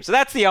Hall of Fame. So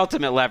that's the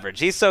ultimate leverage.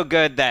 He's so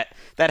good that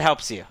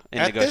helps you in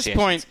negotiations. At this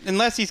point,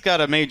 unless he's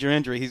got a major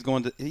injury,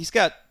 he's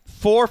got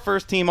 4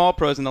 first-team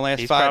All-Pros in the last 5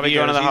 years. He's probably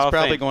going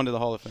to the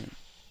Hall of Fame.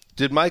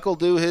 Did Michael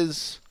do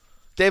his?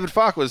 David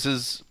Falk was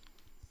his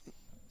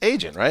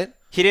agent, right?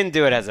 He didn't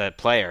do it as a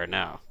player,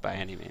 no, by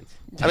any means.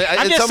 I mean,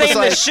 I'm just saying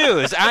the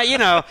shoes.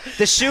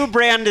 The shoe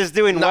brand is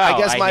doing well. I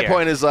guess my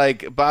point is,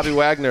 like, Bobby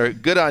Wagner,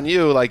 good on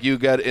you. Like, you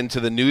got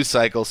into the news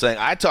cycle saying,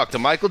 I talked to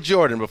Michael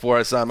Jordan before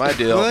I signed my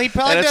deal. Well, he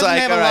probably doesn't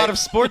have a lot of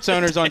sports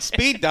owners on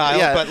speed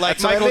dial, but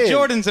like Michael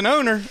Jordan's an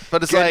owner.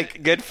 But it's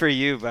good for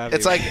you, Bobby.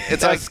 It's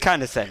like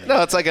kind of sad.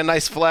 No, it's like a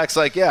nice flex.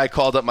 Like, yeah, I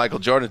called up Michael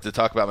Jordan to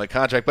talk about my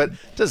contract, but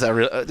did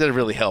it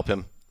really help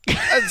him?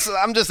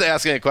 I'm just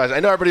asking a question. I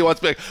know everybody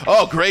wants to be like,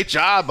 oh, great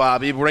job,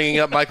 Bobby, bringing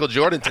up Michael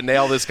Jordan to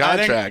nail this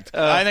contract.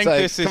 I think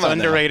this is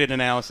underrated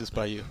analysis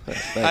by you.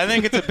 I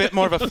think it's a bit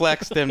more of a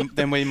flex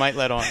than we might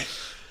let on.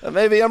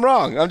 Maybe I'm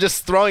wrong. I'm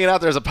just throwing it out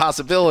there as a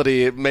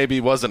possibility. It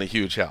maybe wasn't a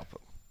huge help.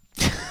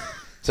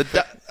 So,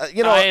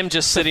 I am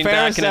just sitting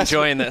back and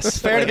enjoying this. It's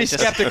fair to be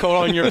skeptical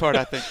on your part,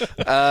 I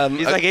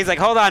think. He's like,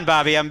 hold on,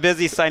 Bobby. I'm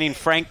busy signing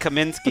Frank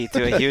Kaminsky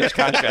to a huge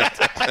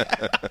contract.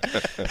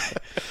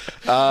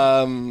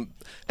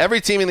 Every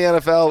team in the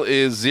NFL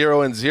is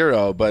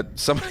 0-0, but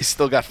somebody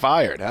still got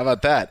fired. How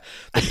about that?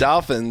 The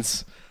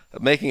Dolphins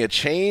making a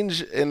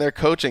change in their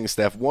coaching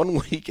staff 1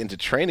 week into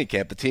training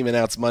camp. The team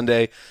announced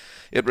Monday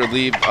it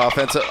relieved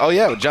offensive. Oh,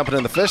 yeah, we're jumping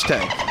in the fish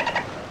tank.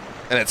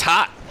 And it's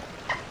hot.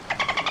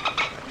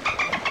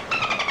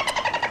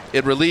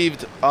 It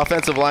relieved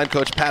offensive line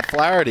coach Pat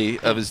Flaherty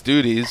of his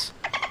duties.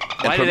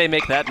 Why did they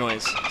make that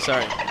noise?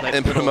 Sorry.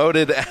 And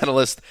promoted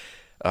analyst,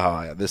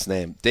 this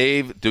name,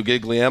 Dave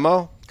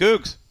Dugigliamo.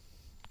 Googs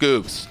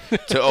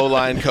to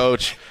O-line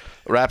coach.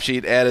 Rap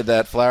sheet added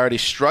that Flaherty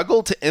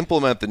struggled to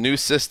implement the new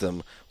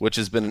system, which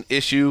has been an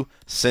issue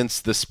since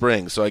the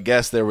spring. So I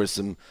guess there was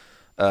some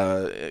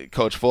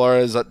Coach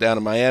Flores down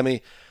in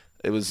Miami.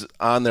 It was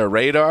on their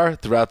radar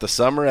throughout the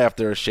summer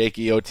after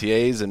shaky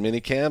OTAs and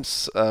mini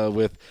camps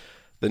with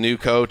the new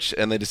coach,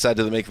 and they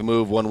decided to make the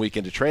move 1 week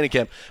into training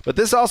camp. But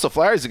this also,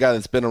 Flaherty's a guy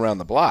that's been around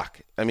the block.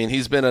 I mean,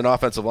 he's been an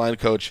offensive line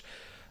coach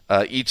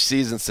each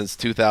season since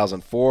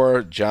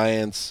 2004,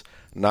 Giants,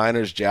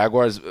 Niners,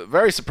 Jaguars.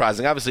 Very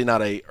surprising. Obviously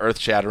not a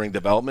earth-shattering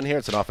development here.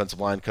 It's an offensive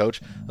line coach.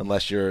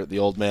 Unless you're the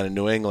old man in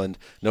New England,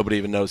 nobody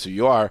even knows who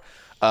you are.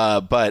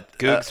 But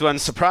Googs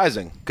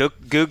surprising.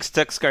 Googs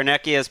took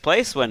Scarnecchia's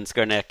place when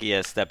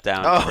Scarnecchia stepped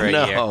down for a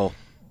year.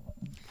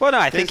 Well, no,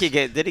 I think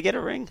did he get a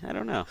ring? I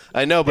don't know.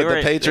 I know, but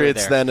the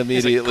Patriots then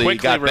immediately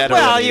got better.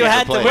 Well, you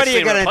had to. What are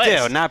you going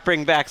to do? Not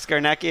bring back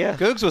Scarnecchia?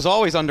 Googs was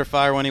always under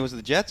fire when he was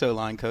the Jets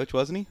O-line coach,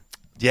 wasn't he?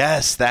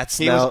 Yes,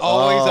 he was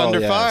always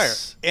under fire.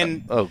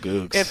 And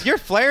Googs. If you're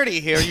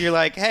Flaherty here, you're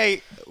like,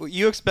 hey,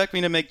 you expect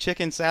me to make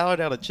chicken salad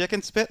out of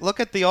chicken spit? Look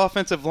at the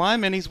offensive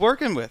lineman he's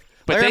working with.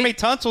 But Laramie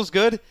Tunsil's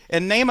good,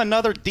 and name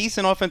another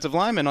decent offensive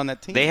lineman on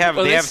that team. They have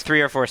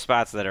 3 or 4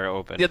 spots that are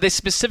open. Yeah, they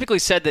specifically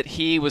said that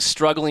he was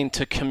struggling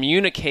to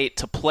communicate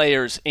to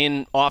players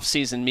in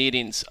off-season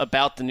meetings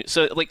about the new.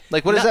 So, like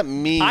what does that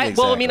mean? I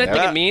think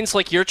it means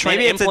like you're trying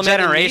to implement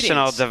maybe it's a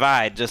generational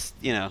divide. Just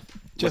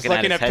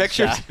looking at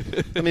pictures.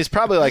 I mean, he's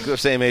probably like the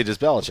same age as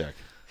Belichick.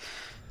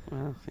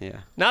 Well,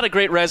 yeah. Not a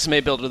great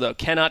resume builder, though.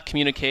 Cannot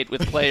communicate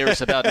with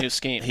players about new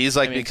schemes. He's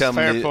become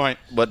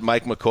what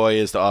Mike McCoy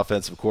is to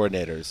offensive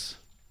coordinators.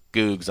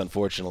 Googs,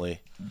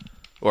 unfortunately,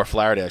 or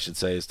Flaherty, I should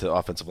say, is to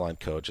offensive line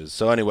coaches.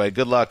 So anyway,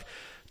 good luck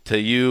to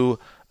you,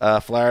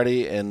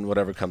 Flaherty, and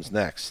whatever comes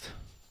next.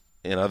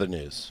 In other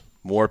news,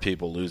 more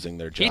people losing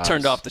their jobs. He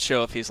turned off the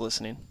show if he's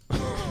listening.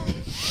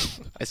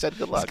 I said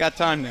good luck. He's got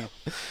time now.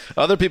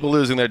 Other people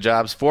losing their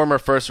jobs. Former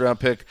first-round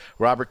pick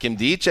Robert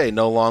Nkemdiche,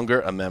 no longer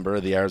a member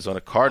of the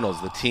Arizona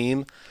Cardinals. The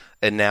team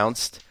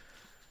announced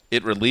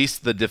it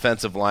released the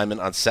defensive lineman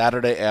on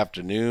Saturday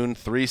afternoon.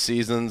 3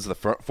 seasons, the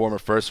former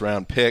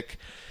first-round pick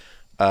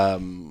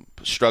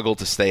struggled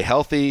to stay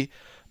healthy,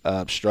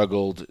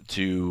 struggled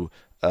to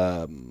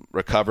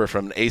recover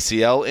from an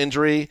ACL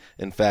injury.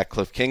 In fact,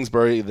 Cliff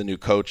Kingsbury, the new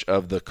coach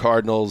of the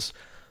Cardinals,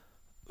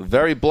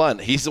 very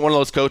blunt. He's one of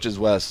those coaches,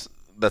 Wes,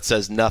 that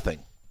says nothing.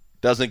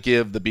 Doesn't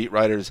give the beat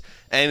writers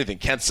anything.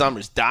 Kent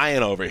Summers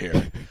dying over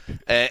here.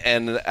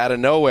 and out of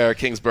nowhere,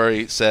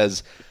 Kingsbury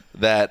says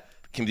that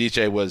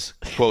Nkemdiche was,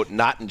 quote,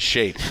 not in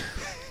shape.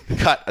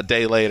 Cut a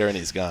day later, and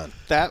he's gone.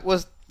 That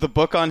was the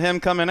book on him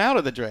coming out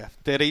of the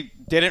draft. That he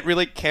didn't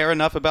really care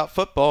enough about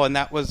football, and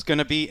that was going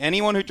to be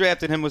anyone who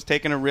drafted him was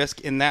taking a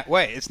risk in that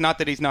way. It's not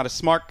that he's not a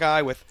smart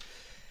guy.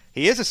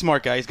 He is a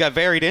smart guy. He's got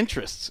varied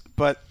interests,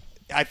 but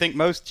I think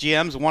most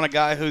GMs want a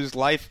guy whose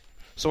life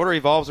sort of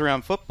revolves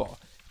around football.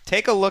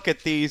 Take a look at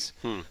these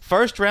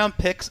first-round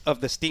picks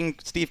of the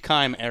Steve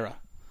Keim era.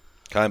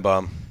 Keim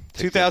bomb.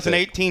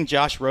 2018,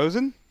 Josh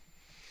Rosen.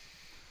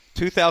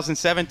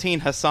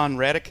 2017, Hassan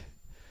Reddick.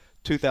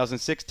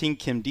 2016,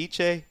 Kim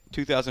Diche.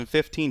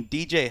 2015,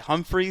 DJ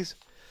Humphries.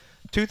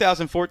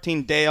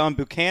 2014, Deon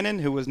Buchanan,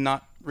 who was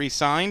not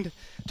re-signed.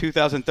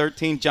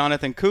 2013,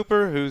 Jonathan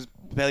Cooper, who's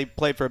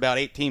played for about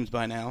 8 teams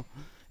by now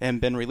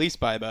and been released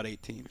by about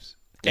 8 teams.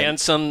 And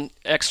some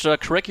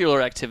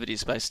extracurricular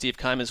activities by Steve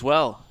Keim as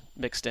well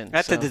mixed in.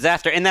 That's a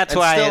disaster, and that's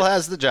why still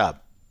has the job.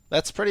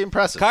 That's pretty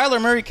impressive.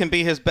 Kyler Murray can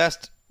be his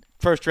best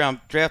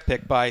first-round draft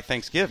pick by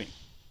Thanksgiving.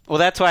 Well,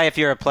 that's why if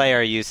you're a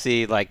player, you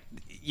see, like,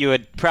 you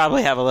would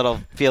probably have a little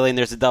feeling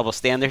there's a double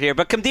standard here.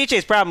 But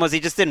Kimdiche's problem was he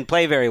just didn't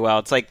play very well.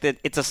 It's like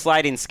it's a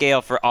sliding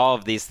scale for all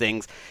of these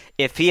things.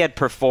 If he had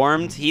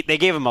performed, they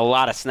gave him a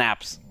lot of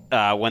snaps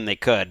when they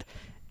could.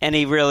 And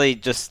he really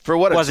just for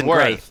what wasn't it's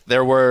worth, great.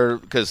 There were,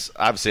 because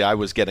obviously I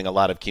was getting a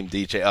lot of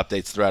Kimdiche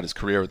updates throughout his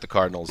career with the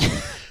Cardinals.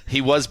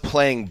 He was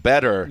playing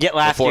better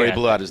before he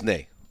blew out his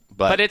knee.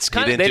 But it's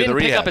kind of, they didn't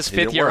pick up his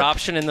fifth-year work.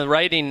 option, and the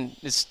writing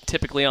is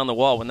typically on the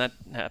wall when that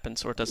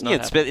happens, or it does not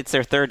happen. It's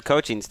their third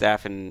coaching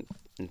staff in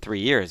 3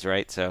 years,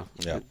 right? So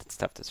it's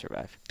tough to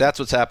survive. That's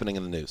what's happening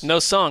in the news. No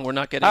song. We're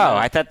not getting.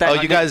 I thought that.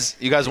 Oh, you guys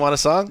want a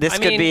song? This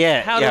could be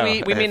it. How do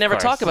we may never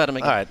talk about him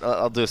again. All right,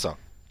 I'll do a song.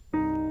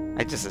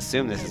 I just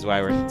assume this is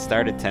why we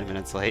started 10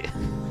 minutes late.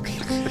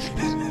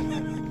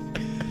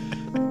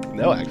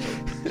 No, actually.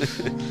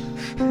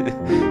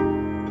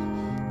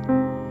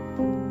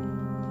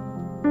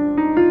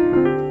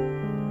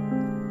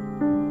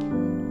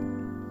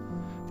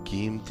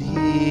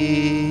 Kimdiche,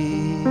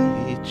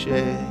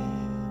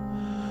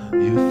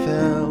 you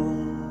fell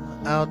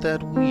out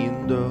that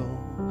window.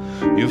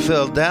 You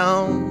fell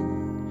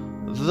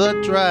down the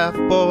draft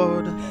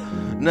board.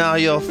 Now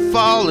you're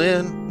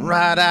falling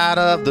right out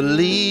of the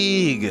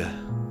league.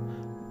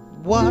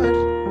 What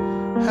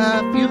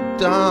have you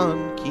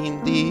done,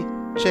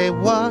 Kimdiche?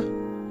 What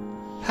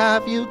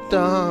have you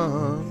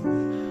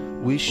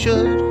done? We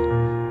should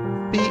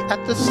be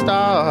at the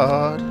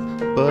start,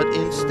 but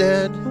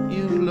instead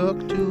you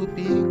look to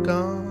be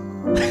gone.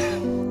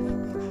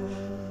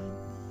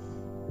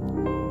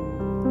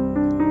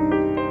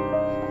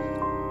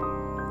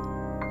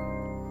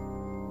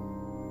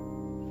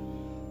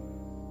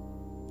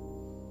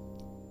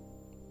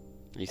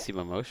 You seem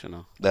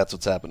emotional. That's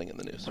what's happening in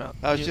the news.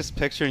 I was just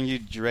picturing you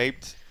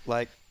draped,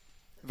 like,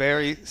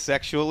 very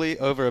sexually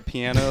over a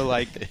piano,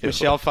 like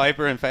Michelle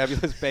Pfeiffer and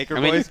Fabulous Baker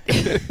Boys.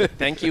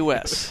 Thank you,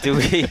 Wes. Do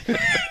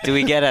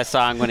we get a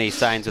song when he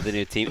signs with a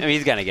new team? I mean,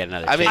 he's gonna get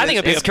another. I think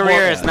it'd be his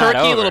career is not perky,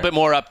 over. a little bit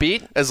more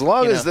upbeat. As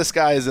long as this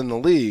guy is in the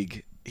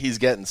league, he's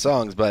getting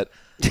songs. But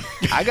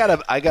I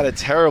got a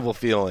terrible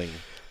feeling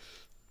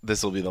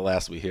this will be the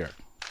last we hear.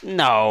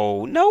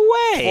 No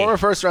way. Former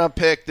first-round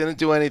pick, didn't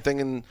do anything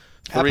in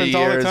 3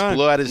 years,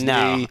 blew out his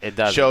knee,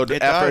 showed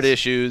effort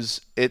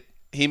issues.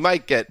 He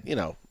might get,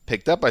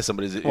 picked up by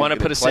somebody. Want to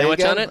put a sandwich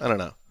again? on it? I don't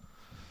know.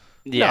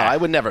 Yeah. No, I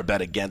would never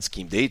bet against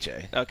Okay.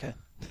 Kimdiche.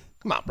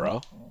 Come on,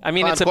 bro. I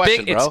mean, it's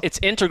it's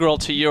integral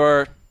to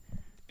your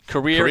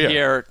career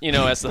here,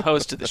 as the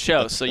host of the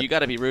show. So you got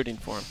to be rooting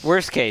for him.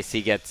 Worst case,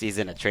 he's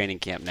in a training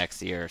camp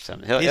next year or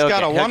something. He's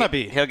got a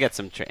wannabe. He'll get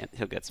some.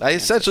 I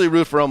essentially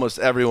root for almost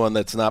everyone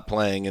that's not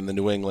playing in the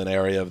New England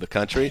area of the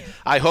country.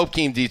 I hope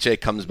Kimdiche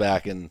comes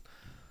back and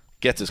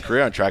gets his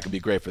career on track. It'd be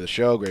great for the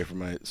show, great for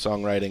my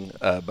songwriting.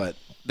 But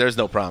there's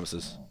no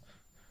promises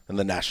in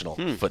the National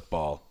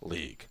Football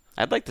League.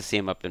 I'd like to see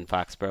him up in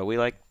Foxborough. We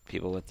like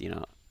people with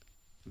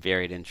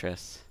varied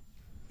interests.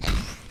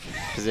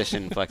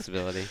 Position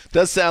flexibility.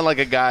 Does sound like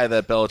a guy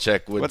that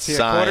Belichick would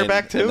sign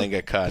quarterback too? and then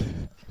get cut.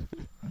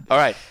 All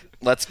right,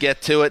 let's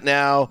get to it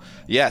now.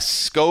 Yes,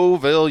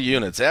 Scoville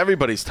units.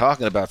 Everybody's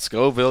talking about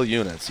Scoville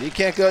units. You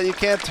can't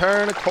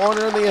turn a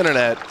corner in the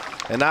internet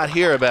and not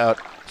hear about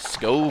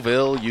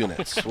Scoville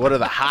units. What are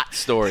the hot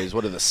stories?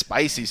 What are the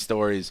spicy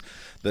stories?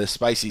 The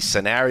spicy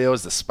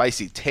scenarios, the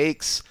spicy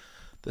takes,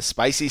 the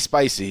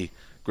spicy.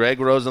 Greg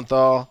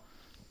Rosenthal,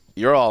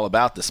 you're all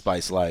about the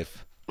spice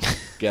life.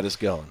 Get us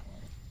going.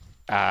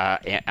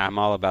 I'm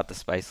all about the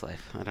spice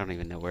life. I don't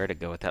even know where to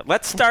go with that.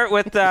 Let's start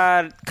with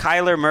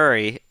Kyler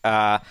Murray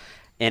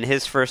in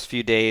his first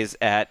few days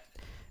at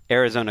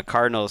Arizona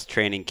Cardinals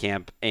training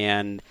camp.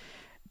 And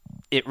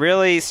it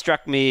really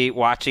struck me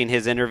watching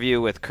his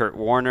interview with Kurt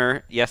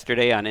Warner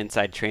yesterday on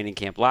Inside Training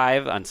Camp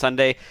Live on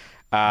Sunday.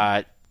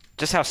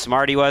 Just how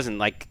smart he was,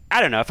 and I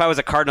don't know, if I was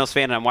a Cardinals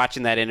fan and I'm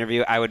watching that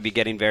interview, I would be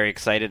getting very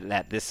excited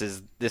that this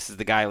is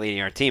the guy leading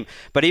our team.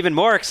 But even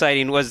more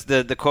exciting was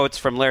the quotes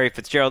from Larry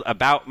Fitzgerald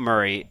about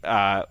Murray,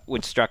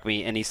 which struck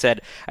me. And he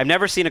said, "I've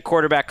never seen a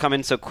quarterback come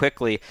in so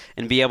quickly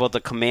and be able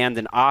to command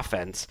an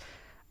offense.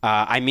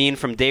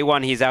 From day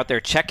one, he's out there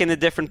checking the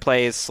different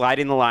plays,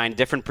 sliding the line,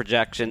 different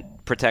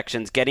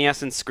protections, getting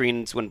us in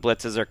screens when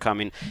blitzes are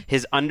coming.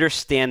 His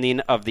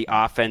understanding of the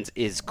offense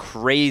is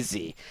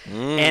crazy."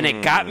 And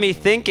it got me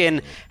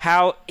thinking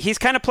how he's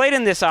kind of played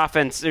in this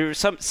offense. There's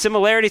some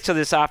similarities to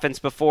this offense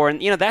before.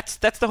 And, that's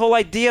the whole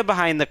idea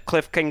behind the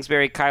Cliff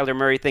Kingsbury, Kyler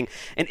Murray thing.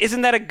 And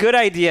isn't that a good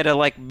idea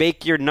to,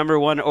 make your number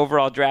one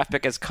overall draft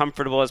pick as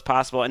comfortable as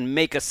possible and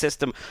make a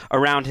system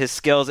around his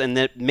skills, and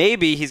that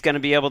maybe he's going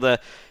to be able to,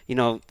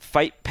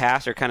 fight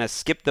past or kind of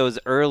skip those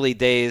early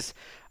days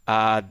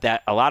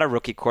that a lot of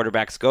rookie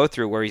quarterbacks go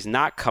through where he's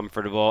not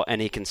comfortable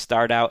and he can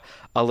start out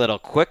a little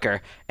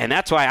quicker. And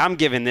that's why I'm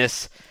giving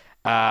this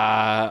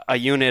a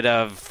unit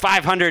of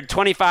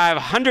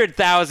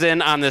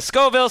 500,000 on the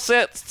Scoville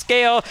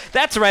scale.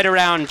 That's right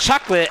around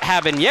chocolate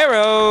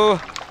habanero.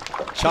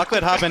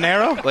 Chocolate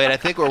habanero? Wait, I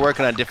think we're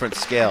working on different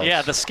scales.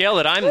 Yeah, the scale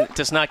that I'm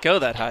does not go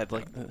that high.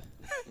 Like,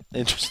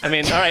 interesting. I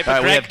mean, all right,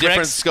 but we have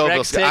different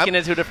Scoville scales. taking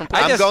it to a different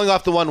place. I'm going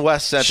off the one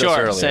Wes sent us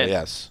earlier. Same.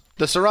 Yes.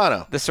 The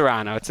Serrano. The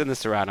Serrano. It's in the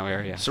Serrano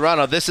area.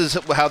 Serrano. This is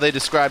how they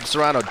describe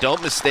Serrano.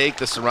 Don't mistake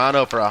the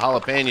Serrano for a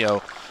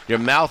jalapeno. Your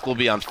mouth will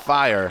be on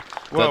fire.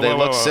 But they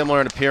look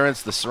similar in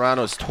appearance. The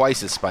Serrano is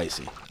twice as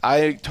spicy.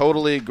 I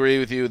totally agree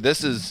with you.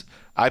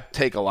 I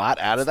take a lot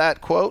out of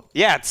that quote.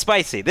 Yeah, it's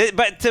spicy.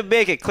 But to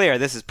make it clear,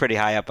 this is pretty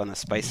high up on the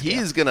spice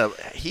scale.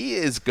 He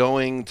is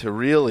going to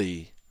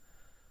really,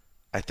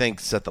 I think,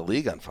 set the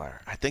league on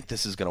fire. I think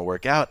this is going to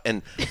work out.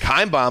 And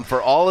Keimbaum,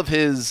 for all of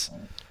his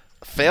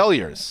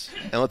failures,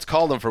 and let's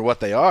call them for what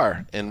they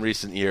are in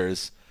recent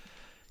years,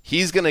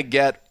 he's going to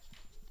get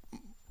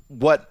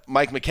what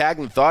Mike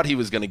McCagnon thought he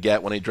was going to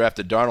get when he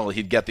drafted Darnold.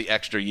 He'd get the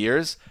extra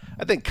years.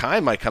 I think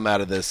Keim might come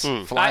out of this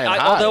flying high.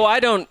 Although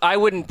I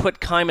wouldn't put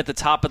Keim at the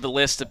top of the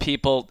list of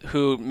people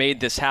who made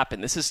this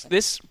happen.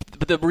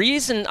 The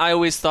reason I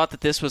always thought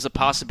that this was a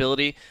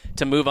possibility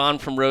to move on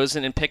from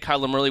Rosen and pick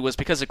Kyler Murray was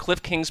because of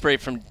Cliff Kingsbury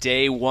from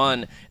day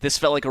one. This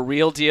felt like a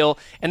real deal.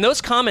 And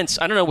those comments,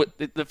 I don't know what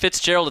the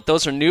Fitzgerald, if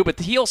those are new, but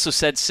he also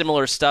said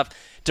similar stuff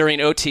during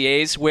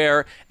OTAs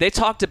where they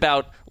talked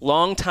about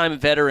longtime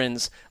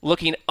veterans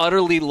looking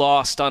utterly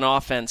lost on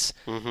offense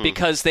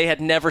because they had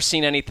never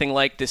seen anything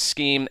like this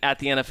scheme at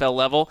the NFL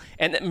level.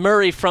 And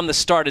Murray from the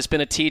start has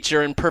been a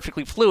teacher and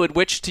perfectly fluid,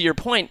 which, to your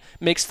point,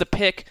 makes the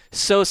pick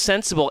so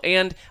sensible.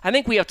 And I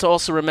think we have to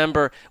also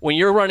remember when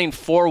you're running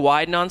 4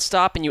 wide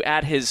nonstop and you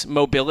add his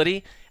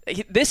mobility,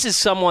 this is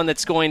someone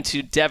that's going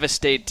to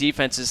devastate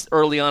defenses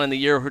early on in the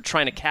year who are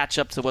trying to catch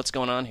up to what's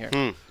going on here.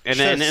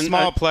 And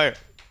small player.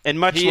 And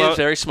he is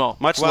very small.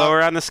 Much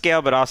lower on the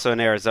scale, but also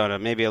in Arizona.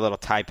 Maybe a little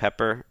Ty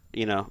Pepper,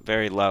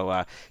 very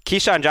low.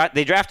 Keyshawn Johnson,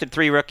 they drafted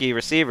 3 rookie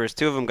receivers.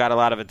 2 of them got a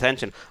lot of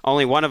attention.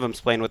 Only one of them's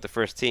playing with the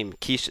first team,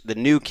 the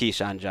new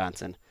Keyshawn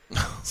Johnson.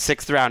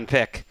 6th-round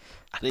pick,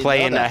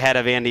 playing ahead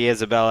of Andy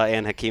Isabella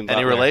and Hakeem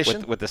Butler. Any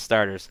relation? With the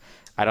starters.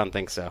 I don't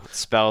think so. It's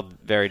spelled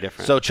very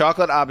different. So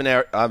chocolate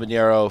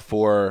habanero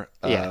for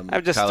I'm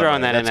just Kyler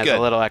throwing Murray. that in as a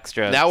little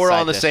extra. Now we're all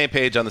on the dish. same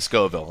page on the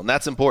Scoville, and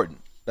that's important.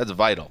 That's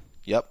vital.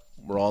 Yep,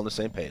 we're all on the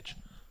same page.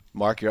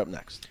 Mark, you're up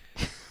next.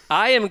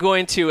 I am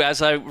going to,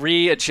 as I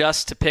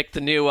readjust to pick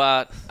the new,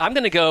 I'm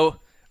going to go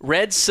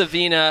Red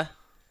Savina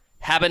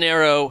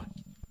Habanero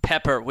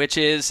Pepper, which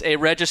is a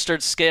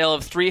registered scale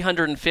of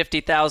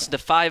 350,000 to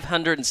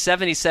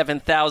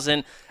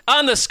 577,000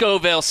 on the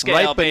Scoville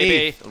scale,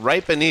 baby.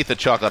 Right beneath the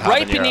chocolate habanero.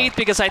 Right beneath,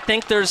 because I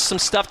think there's some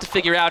stuff to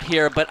figure out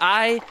here, but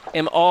I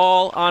am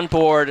all on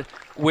board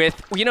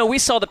with, we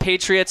saw the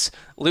Patriots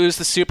lose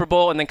the Super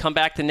Bowl and then come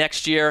back the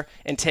next year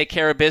and take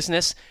care of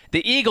business.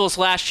 The Eagles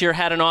last year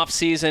had an off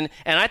season,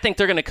 and I think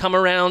they're going to come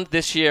around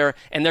this year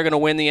and they're going to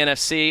win the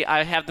NFC.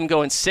 I have them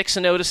going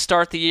 6-0 to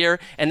start the year,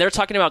 and they're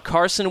talking about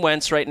Carson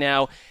Wentz right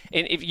now.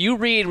 And if you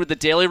read with the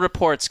daily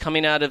reports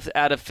coming out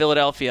of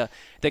Philadelphia,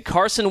 that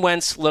Carson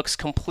Wentz looks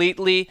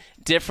completely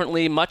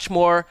differently, much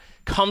more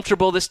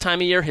comfortable this time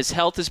of year. His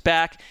health is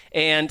back,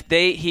 and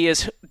he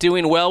is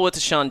doing well with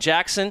Deshaun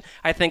Jackson.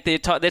 I think they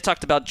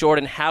talked about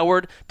Jordan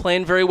Howard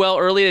playing very well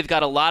early. They've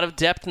got a lot of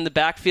depth in the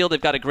backfield. They've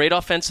got a great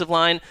offensive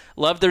line.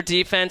 Love their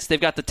defense. They've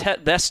got the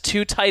best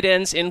 2 tight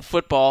ends in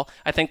football.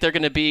 I think they're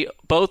going to be,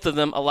 both of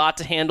them, a lot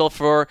to handle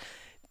for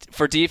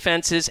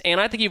defenses.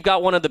 And I think you've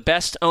got one of the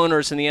best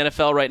owners in the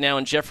NFL right now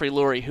in Jeffrey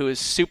Lurie, who is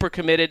super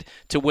committed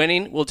to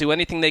winning, will do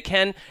anything they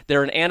can.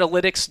 They're an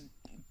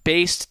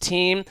analytics-based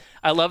team.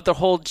 I love the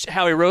whole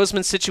Howie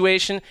Roseman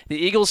situation. The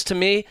Eagles, to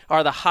me,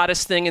 are the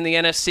hottest thing in the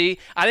NFC.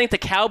 I think the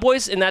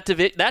Cowboys in that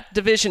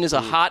division is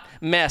a hot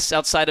mess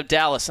outside of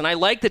Dallas. And I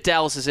like that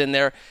Dallas is in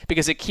there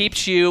because it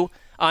keeps you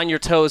on your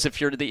toes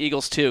if you're the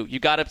Eagles too. You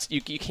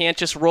can't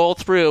just roll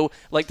through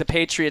like the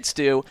Patriots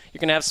do. You're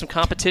going to have some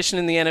competition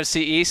in the NFC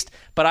East,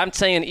 but I'm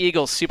saying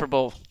Eagles Super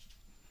Bowl.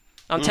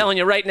 I'm telling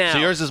you right now. So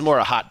yours is more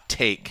a hot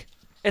take.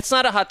 It's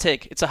not a hot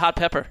take. It's a hot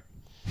pepper.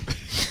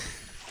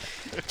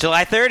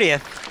 July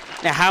 30th.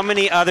 Now, how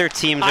many other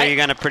teams are you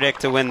going to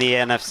predict to win the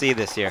NFC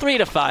this year? 3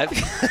 to 5.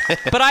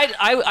 But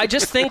I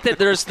just think that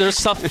there's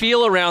some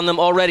feel around them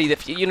already.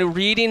 If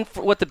reading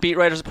what the beat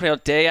writers are putting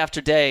out day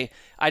after day,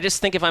 I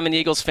just think if I'm an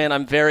Eagles fan,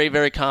 I'm very,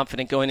 very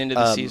confident going into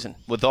the season.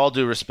 With all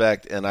due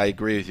respect, and I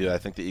agree with you, I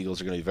think the Eagles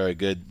are going to be very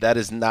good. That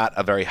is not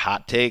a very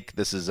hot take.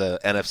 This is a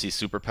NFC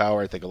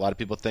superpower. I think a lot of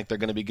people think they're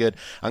going to be good.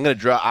 I'm going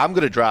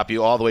to drop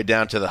you all the way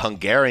down to the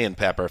Hungarian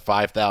pepper,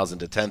 5,000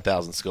 to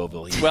 10,000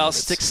 Scoville. Well,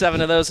 stick 7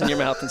 of those in your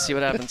mouth and see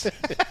what happens.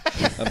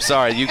 I'm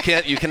sorry, you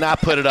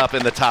cannot put it up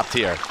in the top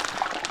tier.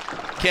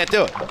 Can't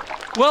do it.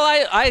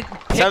 Well, I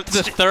picked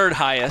the third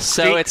highest,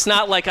 so it's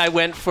not like I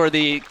went for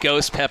the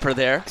ghost pepper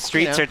there.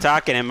 Streets are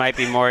talking. It might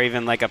be more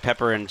even like a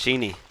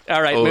pepperoncini.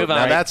 All right, move on.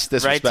 Now that's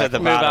disrespectful. Right to the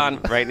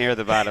bottom. Right near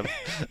the bottom.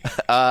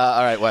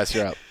 All right, Wes,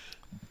 you're up.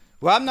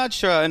 Well, I'm not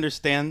sure I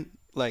understand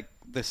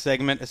the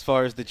segment as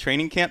far as the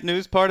training camp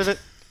news part of it.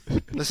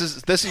 This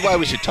is why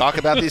we should talk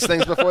about these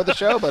things before the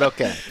show, but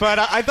okay. But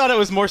I thought it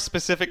was more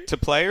specific to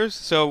players.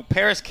 So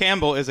Paris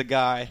Campbell is a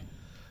guy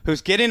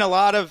who's getting a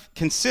lot of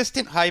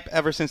consistent hype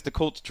ever since the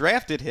Colts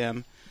drafted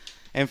him.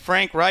 And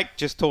Frank Reich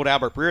just told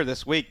Albert Breer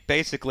this week,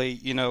 basically,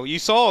 you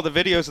saw the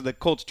videos of the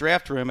Colts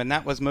draft room, and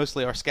that was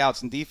mostly our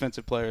scouts and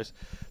defensive players.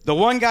 The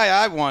one guy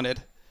I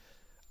wanted,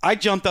 I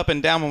jumped up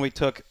and down when we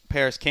took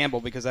Paris Campbell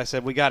because I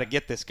said, we got to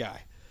get this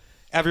guy.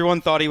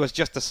 Everyone thought he was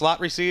just a slot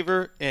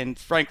receiver, and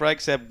Frank Reich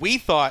said, we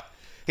thought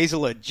he's a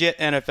legit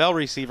NFL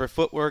receiver,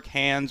 footwork,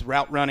 hands,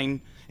 route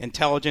running,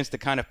 intelligence, the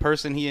kind of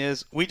person he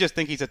is. We just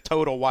think he's a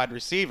total wide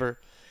receiver.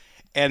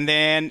 And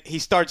then he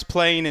starts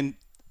playing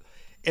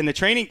in the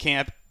training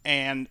camp,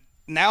 and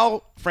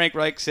now Frank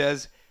Reich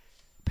says,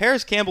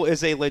 Paris Campbell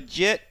is a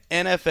legit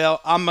NFL,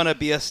 I'm going to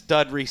be a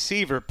stud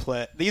receiver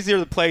play. These are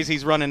the plays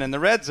he's running in the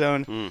red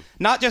zone.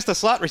 Not just a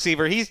slot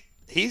receiver. He's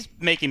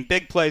making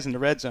big plays in the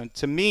red zone.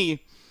 To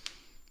me,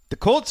 the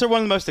Colts are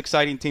one of the most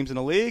exciting teams in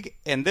the league,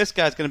 and this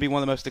guy's going to be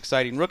one of the most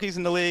exciting rookies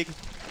in the league.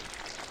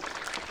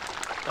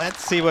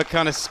 Let's see what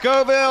kind of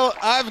Scoville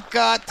I've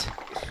got.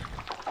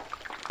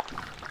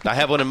 I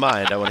have one in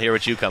mind. I want to hear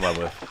what you come up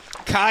with.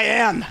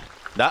 Cayenne.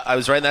 No, I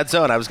was right in that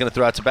zone. I was going to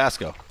throw out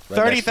Tabasco. Right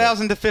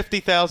 30,000 to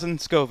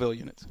 50,000 Scoville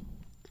units.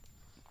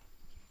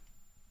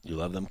 You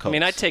love them Colts. I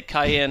mean, I take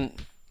Cayenne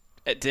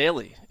at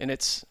daily, and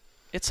it's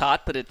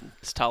hot, but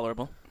it's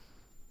tolerable.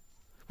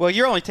 Well,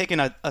 you're only taking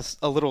a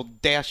little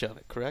dash of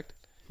it, correct?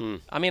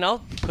 I mean,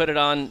 I'll put it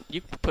on.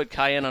 You put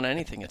Cayenne on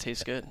anything; it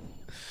tastes good.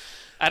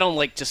 I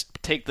don't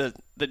just take the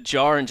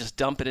jar and just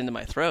dump it into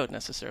my throat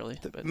necessarily.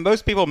 But.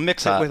 Most people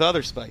mix it with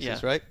other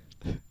spices, right?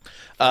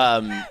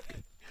 All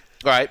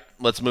right,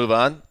 let's move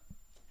on.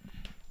 I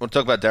want to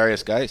talk about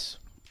Darius Geis.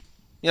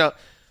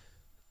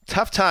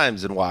 Tough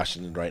times in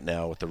Washington right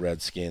now with the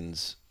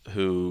Redskins,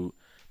 who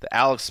the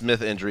Alex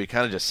Smith injury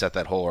kind of just set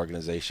that whole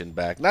organization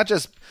back. Not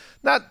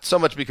so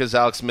much because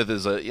Alex Smith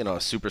is a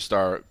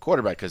superstar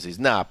quarterback, because he's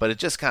not, but it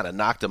just kind of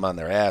knocked them on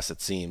their ass,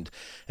 it seemed.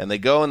 And they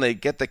go and they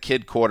get the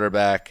kid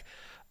quarterback,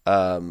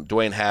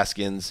 Dwayne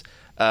Haskins.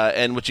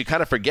 And what you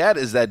kind of forget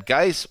is that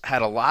Geis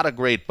had a lot of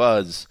great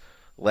buzz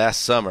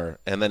last summer,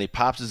 and then he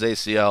pops his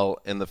ACL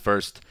in the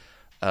first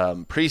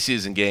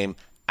preseason game,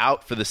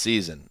 out for the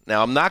season.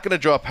 Now, I'm not going to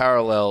draw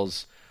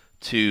parallels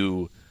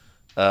to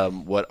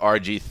what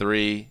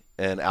RG3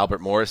 and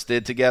Albert Morris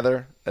did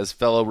together as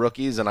fellow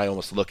rookies, and I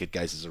almost look at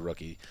Geis as a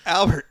rookie.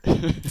 Albert.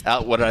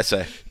 What did I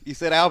say? You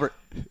said Albert.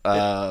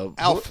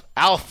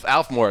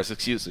 Alf Morris,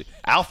 excuse me.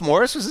 Alf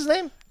Morris was his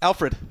name?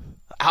 Alfred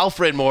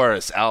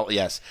Morris.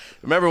 Yes.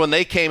 Remember when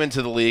they came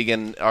into the league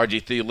and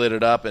RG3 lit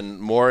it up and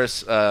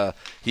Morris,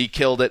 he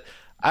killed it.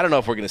 I don't know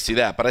if we're going to see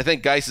that, but I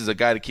think Geis is a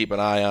guy to keep an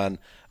eye on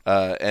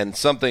and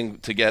something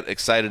to get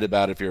excited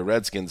about if you're a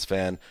Redskins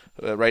fan.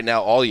 Right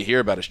now, all you hear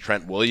about is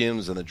Trent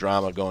Williams and the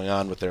drama going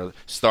on with their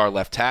star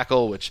left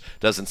tackle, which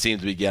doesn't seem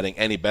to be getting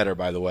any better,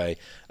 by the way,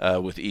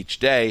 with each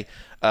day.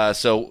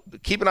 So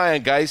keep an eye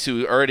on Geis,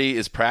 who already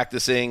is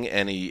practicing,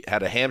 and he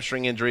had a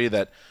hamstring injury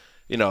that,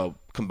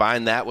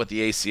 combine that with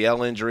the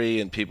ACL injury,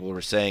 and people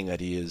were saying that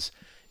he is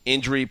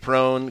injury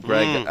prone.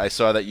 Greg, I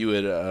saw that you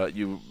had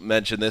you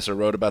mentioned this or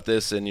wrote about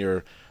this in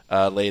your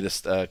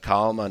latest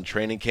column on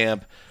training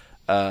camp,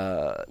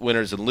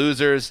 winners and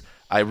losers.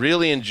 I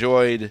really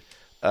enjoyed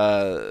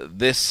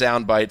this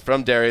soundbite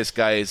from Darius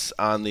Geis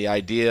on the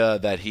idea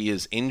that he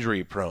is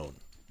injury prone.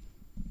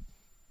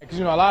 Because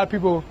a lot of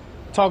people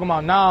talking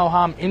about now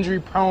how I'm injury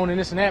prone and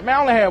this and that. Man,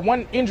 I only had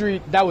one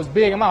injury that was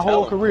big in my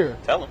whole career.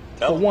 Tell him.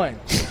 For one.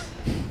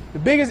 The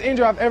biggest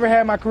injury I've ever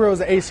had in my career was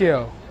the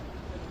ACL.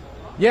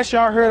 Yes,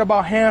 y'all heard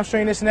about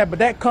hamstring, this and that, but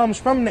that comes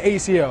from the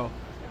ACL,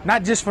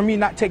 not just from me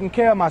not taking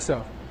care of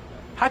myself.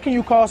 How can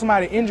you call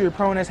somebody injury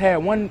prone that's had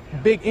one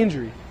big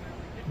injury?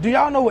 Do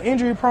y'all know what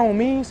injury prone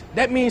means?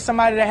 That means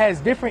somebody that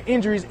has different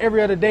injuries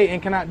every other day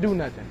and cannot do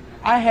nothing.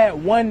 I had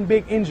one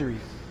big injury.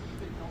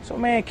 So,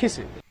 man, kiss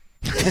it.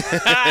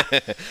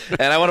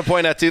 And I want to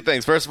point out two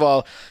things. First of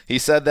all, he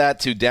said that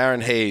to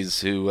Darren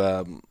Hayes, who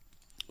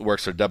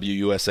works for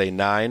WUSA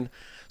 9.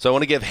 So I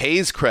want to give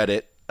Hayes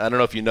credit. I don't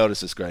know if you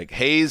noticed this, Greg.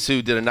 Hayes,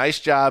 who did a nice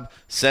job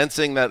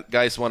sensing that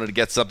Geis wanted to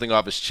get something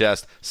off his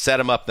chest, set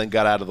him up, then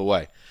got out of the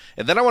way.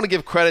 And then I want to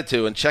give credit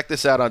to, and check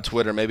this out on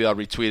Twitter, maybe I'll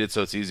retweet it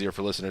so it's easier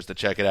for listeners to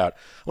check it out.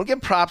 I want to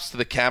give props to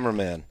the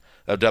cameraman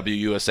of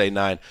WUSA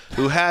 9,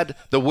 who had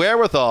the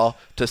wherewithal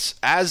to,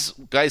 as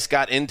Geis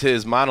got into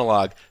his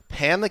monologue,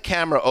 pan the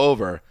camera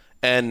over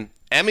and,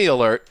 Emmy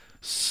alert,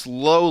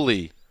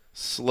 slowly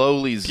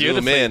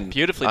zoom in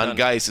on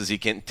Geis as he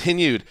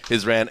continued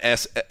his rant,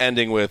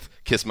 ending with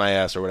 "kiss my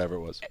ass" or whatever it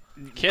was.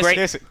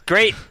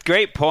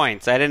 Great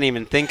points. I didn't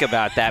even think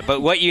about that.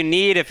 But what you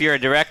need if you're a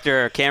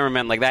director or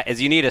cameraman like that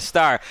is you need a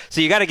star.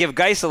 So you got to give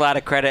Geis a lot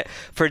of credit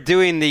for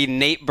doing the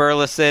Nate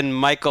Burleson,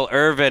 Michael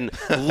Irvin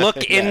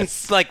look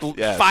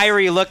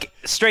fiery look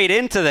straight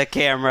into the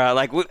camera.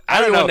 Like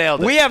I don't know.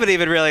 Nailed it. We haven't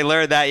even really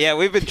learned that yet.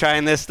 We've been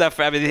trying this stuff.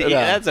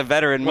 That's a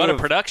veteran What move. a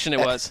production it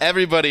was.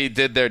 Everybody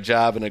did their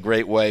job in a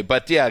great way.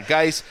 But, yeah,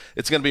 Geis,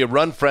 it's going to be a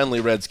run-friendly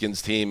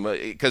Redskins team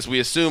because we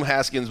assume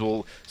Haskins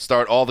will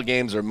start all the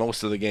games or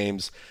most of the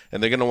games,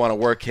 and they're going to want to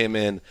work him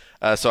in.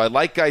 So I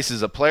like Geis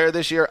as a player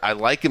this year. I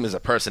like him as a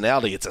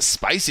personality. It's a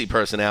spicy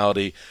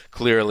personality,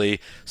 clearly.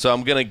 So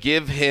I'm going to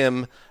give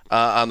him,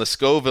 on the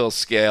Scoville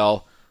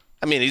scale,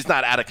 I mean, he's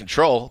not out of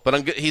control,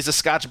 but he's a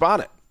Scotch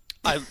Bonnet.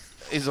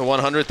 He's a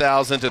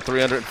 100,000 to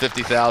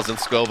 350,000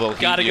 Scoville.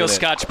 Got to go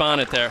Scotch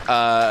Bonnet there.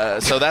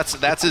 So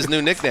that's his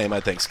new nickname, I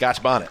think,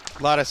 Scotch Bonnet.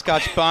 A lot of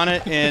Scotch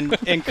Bonnet and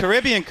in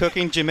Caribbean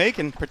cooking,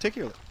 Jamaican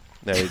particularly.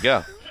 There you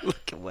go.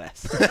 Look at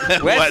Wes.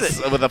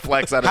 Wes with a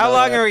flex out of How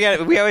long are we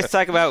going? We always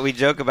we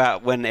joke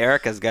about when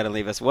Erica's going to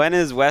leave us. When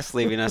is Wes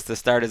leaving us to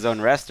start his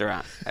own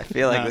restaurant? I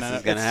feel like this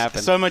is going to happen.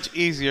 It's so much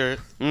easier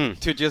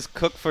to just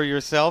cook for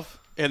yourself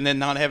and then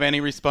not have any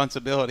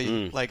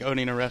responsibility like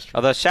owning a restaurant.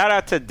 Although shout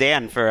out to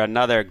Dan for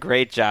another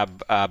great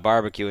job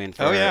barbecuing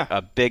for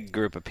a big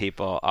group of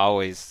people.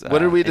 Always what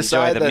did we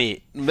decide enjoy the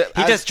meat.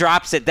 He just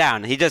drops it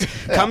down. He just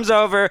comes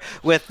over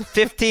with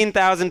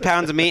 15,000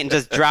 pounds of meat and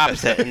just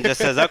drops it and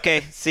just says,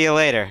 okay, see you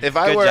later. If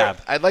Good job.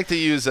 I'd like to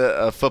use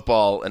a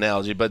football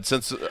analogy, but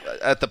since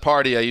at the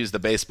party I used the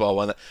baseball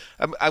one,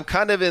 I'm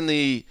kind of in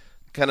the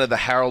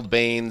Harold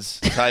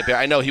Baines type.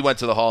 I know he went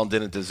to the Hall and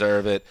didn't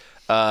deserve it.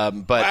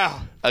 But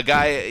a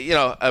guy,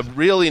 a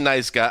really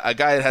nice guy, a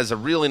guy that has a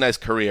really nice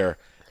career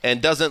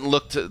and doesn't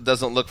look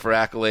for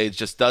accolades,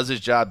 just does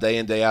his job day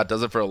in, day out,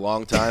 does it for a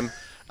long time.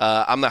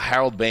 I'm the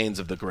Harold Baines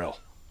of the grill.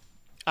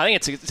 I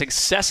think it's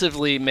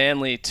excessively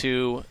manly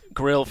to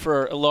grill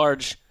for a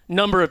large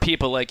number of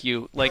people like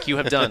you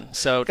have done.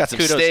 So got some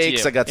kudos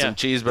steaks, to you. I got some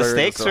cheeseburgers.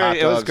 The steaks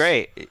it was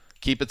great.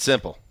 Keep it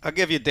simple. I'll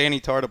give you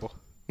Danny Tartable.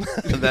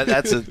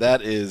 that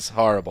is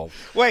horrible.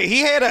 Wait, he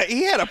had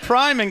a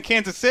prime in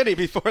Kansas City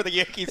before the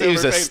Yankees. He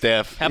was a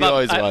stiff. How about, he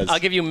always was. I'll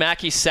give you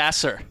Mackie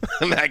Sasser.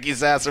 Mackie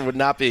Sasser would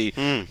not be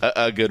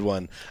a good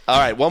one. All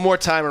right, one more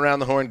time around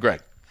the horn,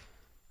 Greg.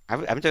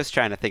 I'm just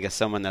trying to think of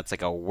someone that's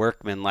like a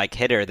workman-like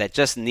hitter that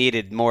just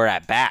needed more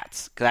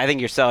at-bats. Because I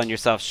think you're selling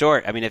yourself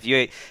short. I mean, if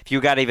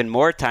you got even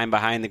more time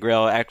behind the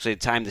grill, actually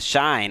time to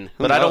shine.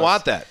 Who knows? I don't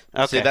want that.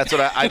 Okay. See, that's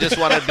what I just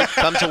want to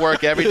come to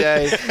work every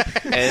day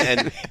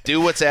and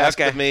do what's asked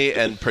of me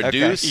and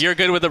produce. Okay. You're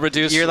good with a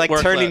reduced You're like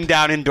turning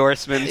down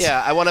endorsements.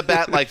 Yeah, I want to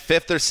bat like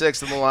 5th or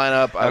 6th in the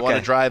lineup. I want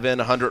to drive in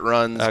 100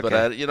 runs,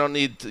 but you don't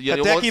need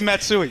Hideki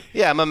Matsui.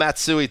 Yeah, I'm a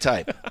Matsui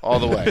type all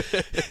the way.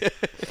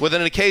 With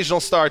an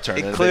occasional star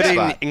turn.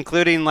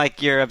 Including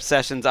like your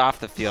obsessions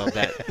off the field.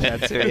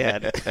 That's who he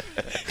had.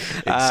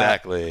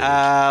 Exactly.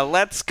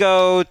 Let's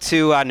go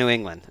to New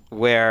England,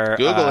 where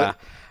Google it.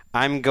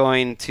 I'm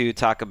going to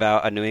talk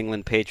about a New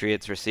England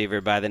Patriots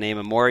receiver by the name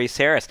of Maurice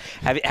Harris.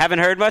 Haven't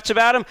heard much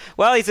about him?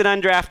 Well, he's an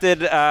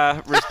undrafted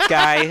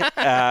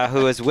guy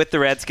who was with the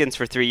Redskins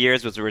for 3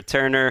 years, was a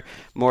returner,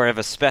 more of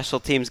a special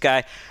teams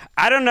guy.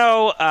 I don't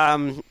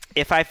know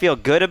if I feel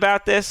good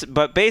about this,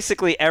 but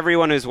basically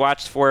everyone who's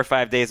watched 4 or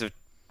 5 days of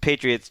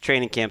Patriots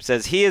training camp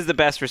says he is the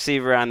best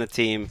receiver on the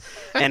team.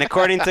 And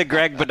according to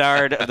Greg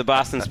Bedard of the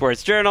Boston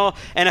Sports Journal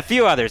and a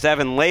few others,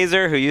 Evan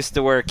Laser, who used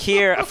to work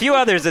here, a few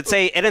others that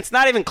say, and it's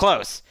not even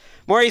close,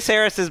 Maurice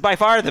Harris is by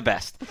far the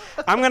best.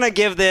 I'm going to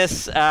give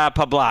this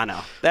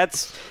Poblano.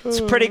 It's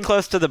pretty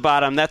close to the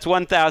bottom. That's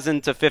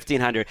 1,000 to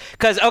 1,500.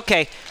 Because,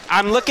 okay,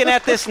 I'm looking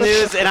at this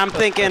news and I'm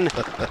thinking,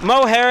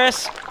 Mo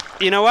Harris,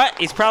 you know what?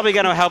 He's probably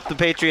going to help the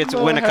Patriots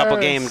win a couple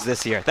games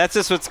this year. That's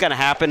just what's going to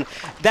happen.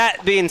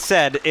 That being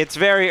said, it's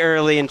very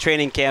early in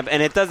training camp,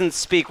 and it doesn't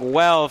speak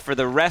well for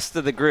the rest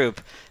of the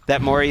group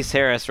that Maurice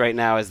Harris right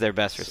now is their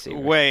best receiver.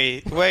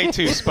 Way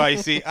too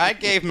spicy. I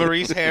gave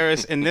Maurice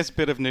Harris, in this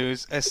bit of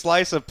news, a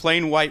slice of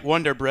plain white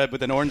Wonder Bread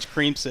with an orange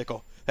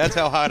creamsicle. That's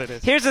how hot it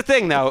is. Here's the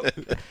thing, though.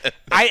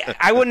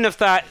 I wouldn't have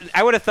thought.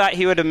 I would have thought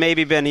he would have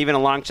maybe been even a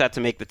long shot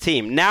to make the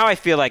team. Now I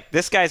feel like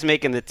this guy's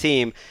making the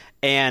team,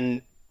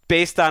 and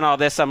based on all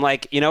this, I'm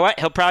like, you know what?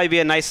 He'll probably be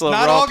a nice little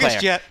role player.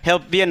 Yet. He'll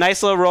be a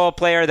nice little role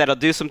player that'll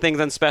do some things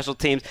on special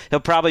teams. He'll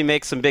probably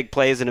make some big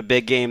plays in a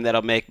big game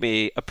that'll make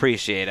me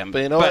appreciate him.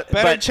 But you know what?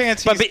 Better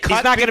chance he's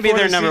not going to be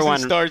their number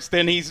one. Starts,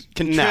 then he's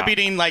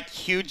contributing like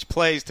huge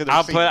plays to the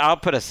receiver. I'll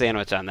put a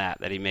sandwich on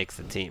that he makes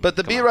the team. But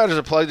the beat writers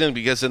are plugged in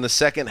because in the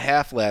second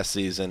half last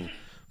season,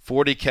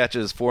 40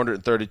 catches,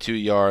 432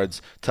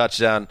 yards,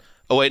 touchdown.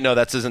 Oh, wait, no,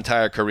 that's his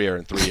entire career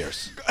in 3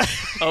 years.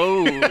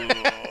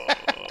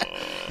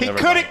 He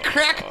couldn't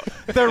crack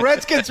the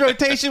Redskins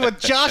rotation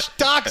with Josh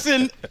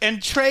Doxson and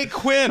Trey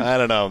Quinn. I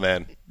don't know,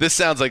 man. This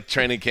sounds like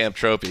training camp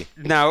trophy.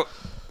 Now,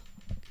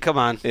 Come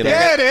on.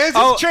 Yeah, it is.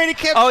 It's training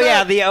camp.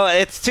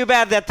 It's too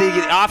bad that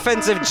the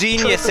offensive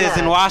geniuses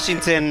in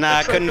Washington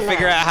couldn't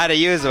figure out how to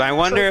use them. I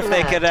wonder if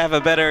they could have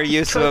a better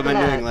use of them in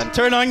New England.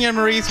 Turn on your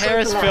Maurice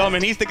Harris film,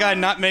 and he's the guy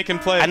not making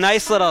plays. A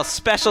nice little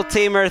special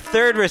teamer,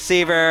 third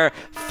receiver,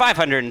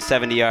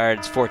 570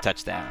 yards, 4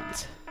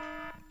 touchdowns.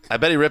 I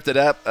bet he ripped it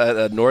up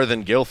at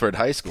Northern Guilford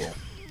High School.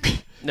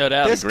 No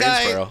doubt. This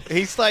guy,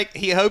 he's like,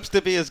 he hopes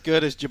to be as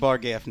good as Jabbar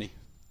Gaffney.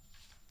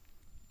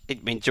 I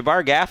mean,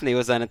 Jabbar Gaffney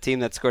was on a team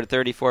that scored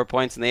 34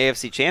 points in the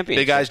AFC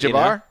Championship. Big Eyes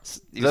Jabbar?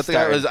 You know? Is that the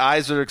guy his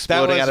eyes are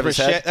exploding out of his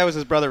head? That was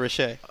his brother,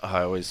 Rashay. Oh,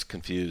 I always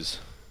confuse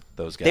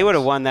those guys. They would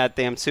have won that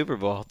damn Super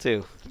Bowl,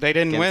 too. They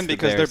didn't win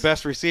because their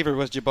best receiver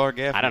was Jabbar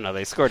Gaffney. I don't know.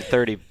 They scored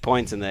 30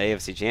 points in the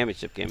AFC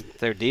Championship game.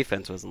 Their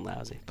defense wasn't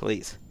lousy.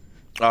 Please.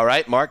 All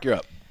right, Mark, you're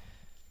up.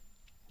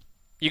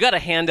 You got to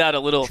hand out a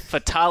little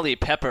Fatali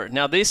pepper.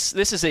 Now, this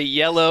is a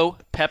yellow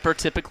pepper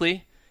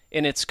typically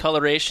in its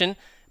coloration,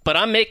 but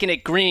I'm making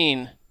it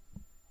green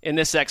in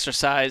this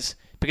exercise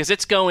because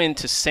it's going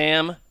to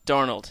Sam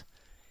Darnold.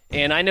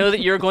 And I know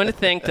that you're going to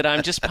think that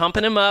I'm just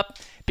pumping him up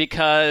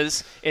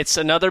because it's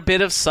another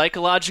bit of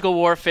psychological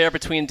warfare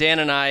between Dan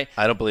and I.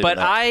 I don't believe But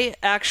that. I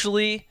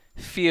actually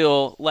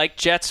feel like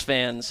Jets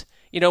fans.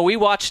 You know, we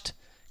watched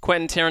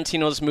Quentin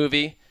Tarantino's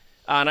movie,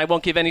 and I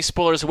won't give any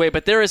spoilers away,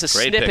 but there is a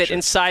Great snippet picture.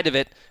 inside of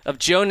it of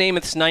Joe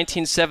Namath's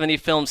 1970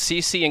 film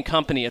CC and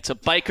Company. It's a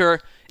biker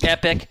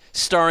epic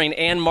starring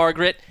Anne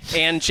Margaret,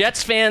 and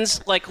Jets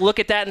fans look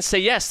at that and say,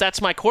 yes,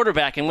 that's my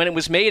quarterback. And when it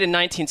was made in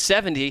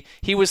 1970,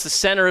 he was the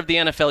center of the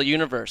NFL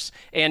universe.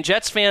 And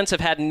Jets fans have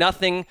had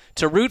nothing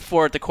to root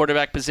for at the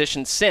quarterback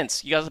position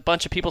since. You got a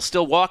bunch of people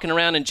still walking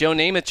around in Joe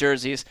Namath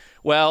jerseys.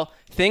 Well,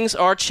 things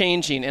are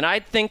changing, and I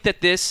think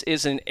that this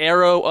is an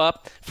arrow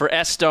up for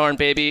S. Darn,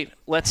 baby.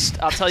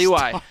 I'll tell you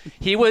why.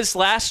 He was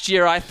last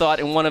year, I thought,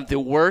 in one of the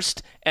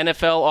worst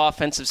NFL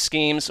offensive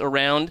schemes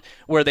around,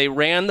 where they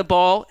ran the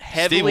ball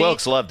heavily. Steve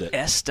Wilkes loved it.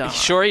 S. Darn.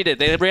 Sure he did.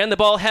 They ran the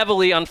ball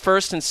heavily on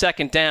first and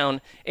second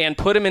down and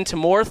put him into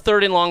more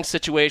third and long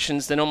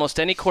situations than almost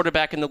any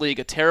quarterback in the league.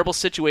 A terrible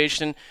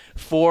situation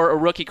for a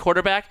rookie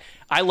quarterback.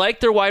 I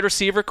like their wide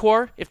receiver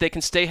core if they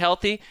can stay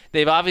healthy.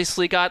 They've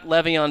obviously got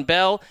Le'Veon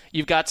Bell.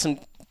 You've got some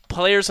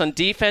players on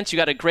defense. You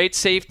got a great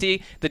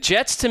safety. The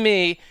Jets, to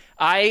me,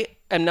 I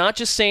am not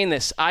just saying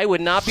this. I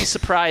would not be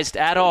surprised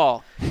at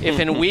all if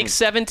in Week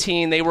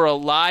 17 they were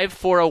alive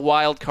for a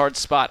wild card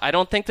spot. I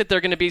don't think that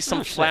they're going to be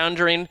some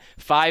floundering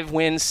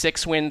 5-win,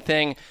 6-win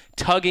thing,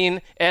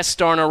 tugging S.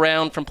 Darn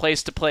around from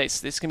place to place.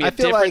 This is going to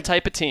be a different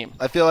type of team.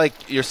 I feel like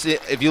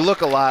if you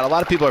look a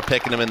lot of people are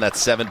picking him in that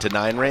 7 to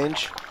 9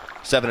 range.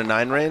 7 to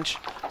 9 range.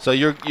 So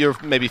you're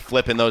maybe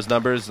flipping those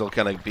numbers. They'll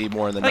kind of be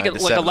more in the 9 to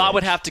 7 a lot range.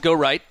 would have to go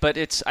right, but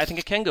I think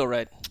it can go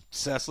right.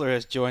 Sessler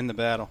has joined the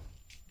battle.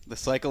 The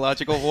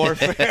psychological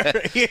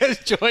warfare. He has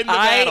joined the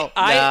battle.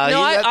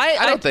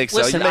 I don't think so.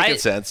 Listen, You're making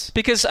sense.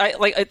 Because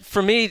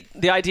for me,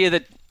 the idea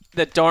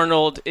that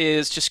Darnold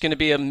is just going to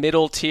be a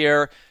middle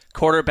tier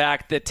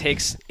quarterback that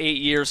takes 8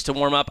 years to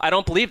warm up. I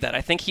don't believe that.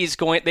 I think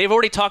they've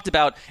already talked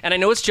about, and I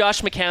know it's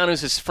Josh McCown who's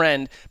his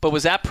friend, but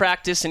was at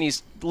practice and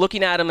he's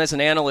looking at him as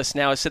an analyst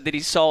now. He said that he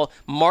saw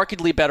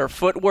markedly better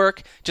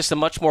footwork, just a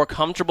much more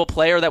comfortable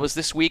player. That was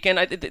this weekend.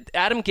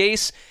 Adam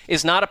Gase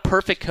is not a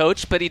perfect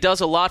coach, but he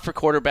does a lot for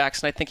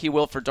quarterbacks, and I think he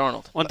will for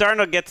Darnold. Well,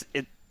 Darnold gets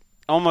it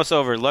almost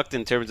overlooked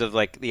in terms of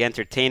the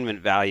entertainment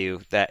value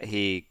that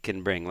he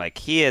can bring.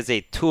 He is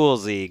a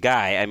toolsy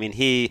guy. I mean,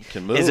 he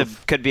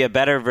could be a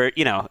better,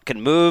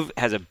 can move,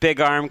 has a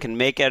big arm, can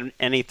make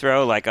any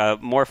throw, like a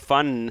more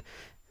fun,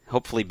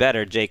 hopefully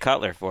better Jay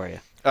Cutler for you.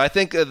 I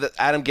think that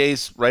Adam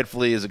Gase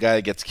rightfully is a guy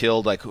that gets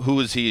killed. Who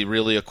is he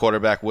really a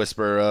quarterback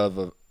whisperer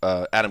of?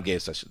 Adam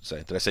Gase, I should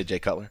say. Did I say Jay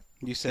Cutler?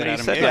 You said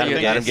Adam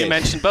Gase. You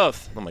mentioned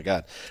both. Oh, my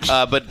God.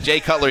 But Jay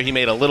Cutler, he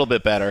made a little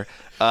bit better.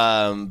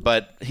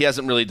 But he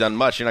hasn't really done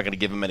much. You're not going to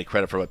give him any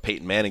credit for what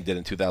Peyton Manning did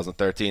in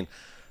 2013.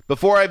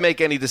 Before I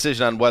make any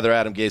decision on whether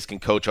Adam Gase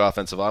can coach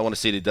offensive, I want to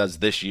see what he does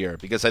this year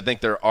because I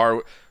think there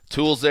are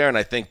tools there, and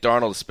I think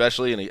Darnold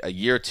especially, and a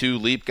year 2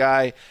 leap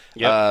guy,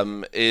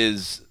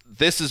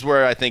 this is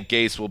where I think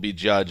Gase will be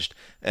judged.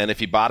 And if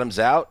he bottoms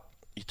out,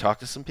 you talk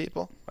to some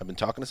people. I've been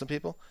talking to some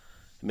people.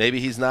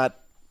 Maybe he's not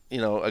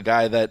a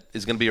guy that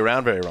is going to be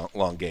around very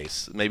long,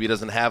 Gase. Maybe he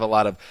doesn't have a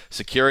lot of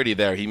security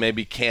there. He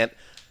maybe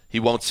he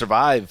won't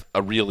survive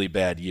a really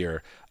bad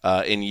year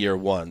in year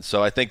 1.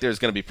 So I think there's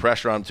going to be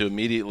pressure on him to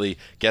immediately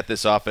get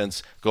this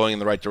offense going in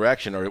the right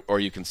direction, or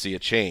you can see a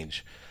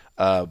change.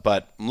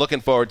 But I'm looking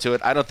forward to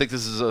it. I don't think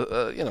this is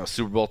a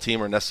Super Bowl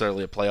team or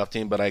necessarily a playoff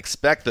team, but I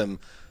expect them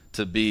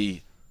to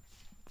be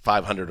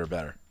 500 or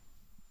better.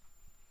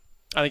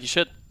 I think you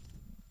should.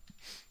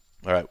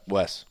 All right,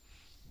 Wes.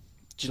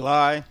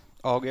 July,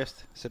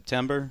 August,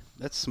 September.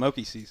 That's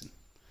Smokey season.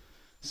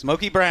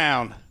 Smokey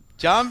Brown.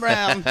 John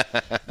Brown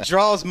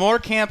draws more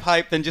camp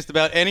hype than just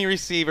about any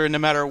receiver, no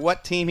matter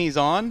what team he's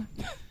on.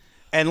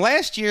 And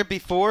last year,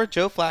 before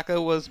Joe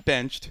Flacco was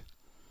benched,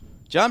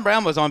 John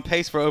Brown was on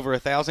pace for over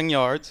 1,000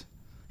 yards.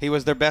 He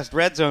was their best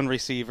red zone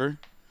receiver.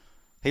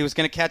 He was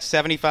going to catch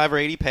 75 or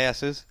 80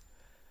 passes.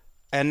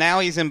 And now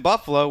he's in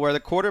Buffalo, where the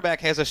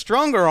quarterback has a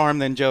stronger arm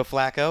than Joe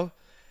Flacco,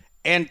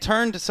 and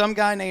turned some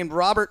guy named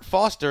Robert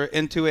Foster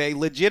into a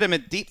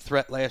legitimate deep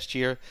threat last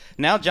year.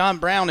 Now John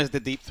Brown is the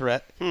deep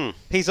threat.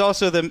 He's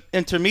also the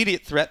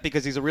intermediate threat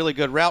because he's a really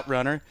good route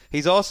runner.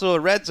 He's also a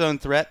red zone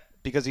threat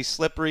because he's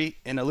slippery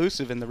and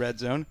elusive in the red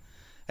zone.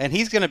 And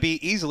he's going to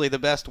be easily the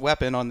best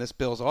weapon on this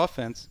Bills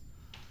offense.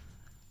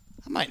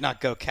 I might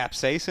not go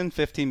capsaicin,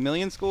 15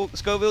 million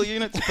Scoville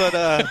units,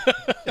 but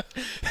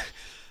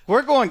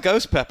we're going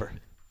Ghost Pepper.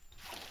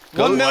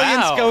 1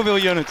 million Scoville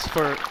units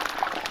for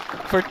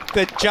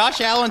the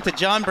Josh Allen to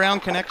John Brown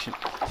connection.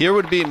 Here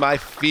would be my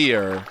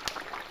fear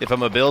if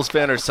I'm a Bills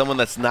fan or someone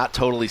that's not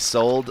totally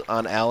sold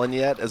on Allen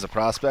yet as a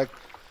prospect.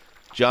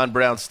 John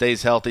Brown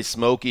stays healthy.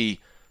 Smokey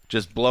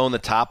just blowing the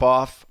top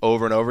off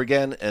over and over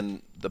again,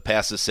 and the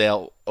passes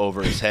sail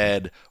over his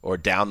head or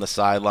down the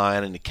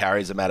sideline, and he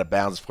carries him out of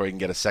bounds before he can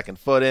get a second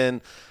foot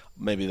in.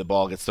 Maybe the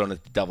ball gets thrown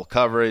into double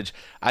coverage.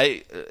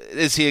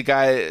 Is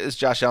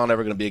Josh Allen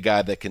ever going to be a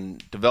guy that can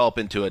develop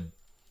into a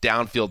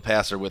downfield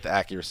passer with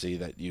accuracy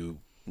that you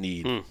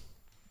need?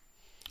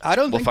 I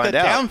don't think that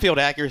downfield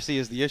accuracy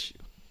is the issue.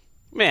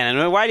 Man,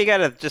 and why do you got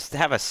to just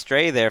have a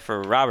stray there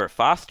for Robert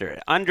Foster?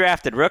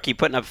 Undrafted rookie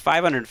putting up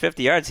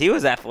 550 yards. He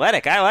was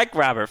athletic. I like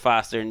Robert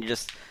Foster, and you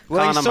just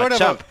calling him a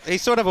chump.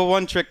 He's sort of a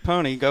one-trick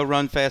pony. Go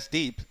run fast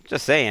deep.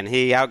 Just saying.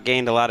 He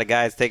outgained a lot of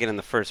guys taken in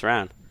the first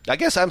round. I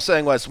guess I'm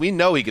saying, Wes, we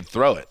know he could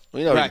throw it.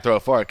 We know he can throw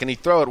it far. Can he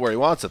throw it where he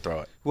wants to throw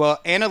it? Well,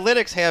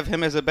 analytics have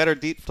him as a better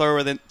deep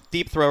thrower than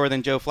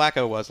Joe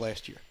Flacco was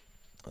last year.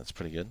 That's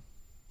pretty good.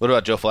 What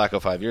about Joe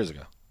Flacco 5 years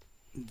ago?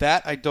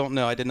 That I don't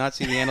know. I did not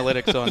see the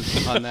analytics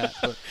on that.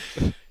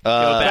 But,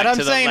 but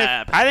I'm saying,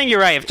 I think you're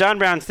right. If John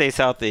Brown stays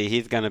healthy,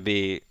 he's going to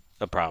be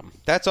a problem.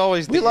 That's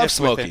always we love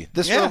Smokey.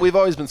 We've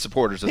always been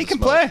supporters of he the can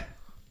Smoke.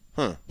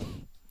 play.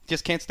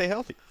 Just can't stay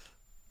healthy.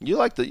 You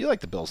like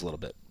the Bills a little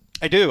bit.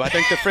 I do. I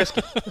think they're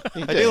frisky.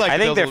 I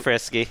think they're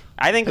frisky.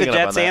 I think the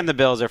Jets and the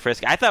Bills are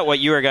frisky. I thought what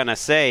you were going to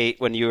say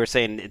when you were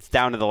saying it's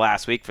down to the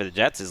last week for the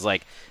Jets is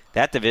like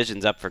that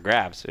division's up for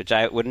grabs, which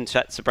I wouldn't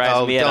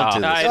surprise me at all.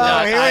 Here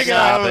we go.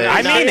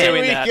 I mean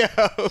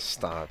it.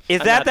 Stop.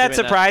 Is that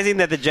surprising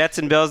that the Jets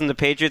and Bills and the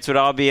Patriots would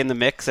all be in the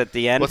mix at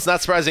the end? What's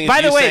not surprising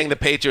is you saying the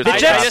Patriots. I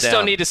just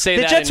don't need to say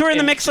that. The Jets were in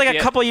the mix like a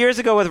couple years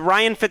ago with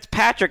Ryan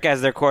Fitzpatrick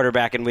as their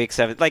quarterback in Week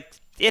 7. Like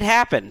it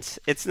happens.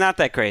 It's not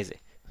that crazy.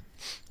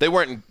 They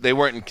weren't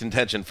in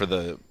contention for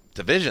the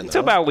division. It's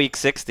about Week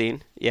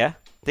 16. Yeah,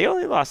 they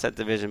only lost that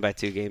division by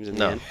 2 games in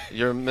the end.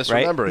 You're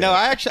misremembering. Right? No,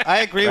 I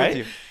agree with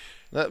you.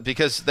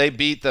 Because they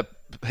beat the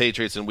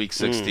Patriots in Week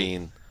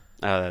 16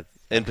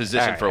 in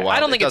position for a while. I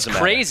don't think it's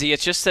crazy.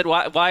 It's just that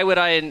why would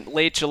I in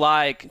late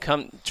July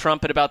come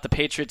trumpet about the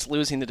Patriots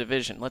losing the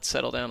division? Let's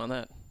settle down on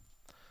that.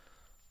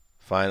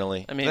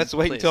 Finally. I mean, let's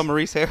wait until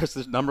Maurice Harris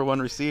is number 1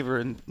 receiver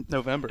in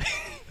November.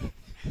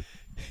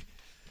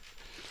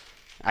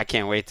 I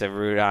can't wait to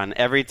root on.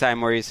 Every time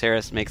Maurice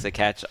Harris makes a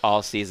catch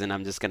all season,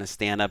 I'm just going to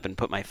stand up and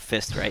put my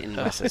fist right in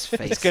Wes's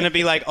face. It's going to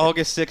be like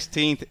August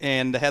 16th,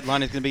 and the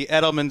headline is going to be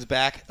Edelman's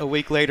back. A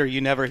week later,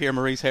 you never hear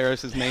Maurice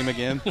Harris's name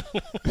again.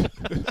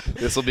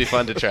 This will be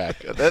fun to track.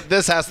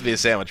 This has to be a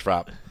sandwich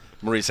prop,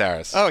 Maurice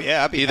Harris. Oh,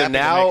 yeah. I'd be either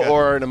now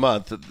or in a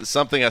month.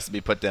 Something has to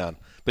be put down.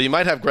 But you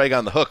might have Greg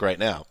on the hook right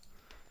now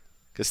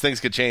because things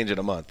could change in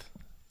a month.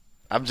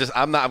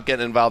 I'm not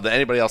getting involved in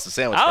anybody else's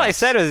sandwich. All I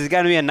said was he's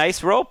going to be a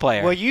nice role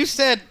player. Well, you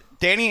said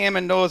Danny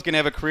Amendola is going to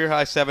have a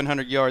career-high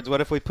 700 yards. What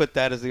if we put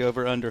that as the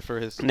over-under for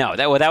his? No,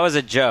 that was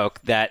a joke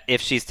that if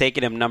she's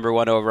taking him number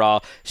 1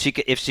 overall,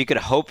 if she could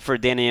hope for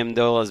Danny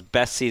Amendola's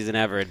best season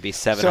ever, it'd be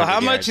 700 yards. So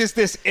how yards. much is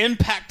this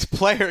impact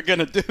player going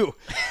to do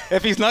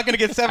if he's not going to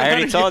get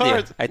 700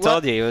 yards? I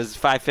told you. It was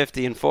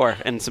 550 and 4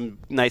 and some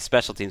nice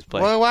special teams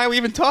play. Well, why are we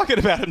even talking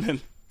about him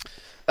then?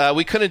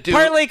 We couldn't do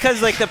partly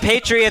because like the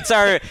Patriots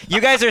are.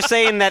 You guys are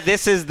saying that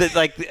this is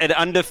an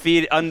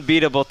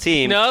unbeatable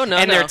team. No.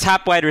 Their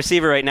top wide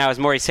receiver right now is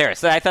Maurice Harris.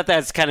 So I thought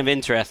that's kind of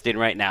interesting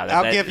right now.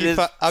 I'll give you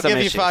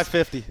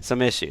 550.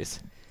 Some issues.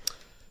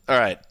 All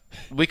right,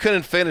 we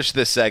couldn't finish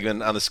this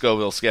segment on the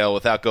Scoville scale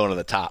without going to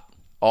the top,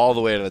 all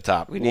the way to the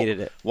top. We needed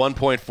it.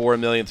 1.4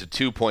 million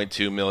to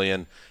 2.2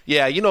 million.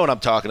 Yeah, you know what I'm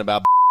talking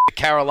about. The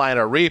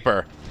Carolina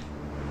Reaper.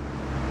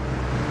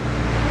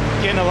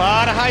 Getting a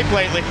lot of hype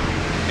lately.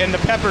 In the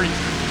Pepper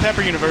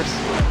universe.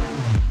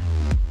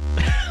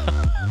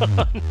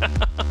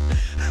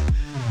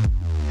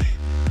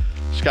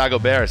 Chicago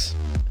Bears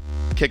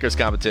kickers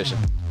competition.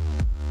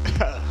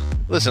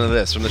 Listen to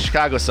this from the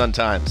Chicago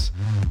Sun-Times.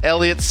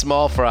 Elliott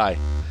Small-Fry.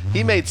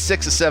 He made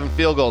 6 of 7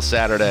 field goals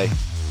Saturday.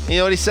 And you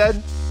know what he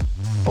said?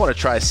 I want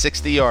to try a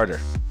 60-yarder.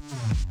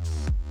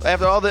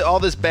 After all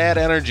this bad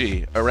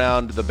energy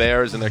around the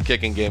Bears and their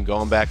kicking game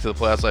going back to the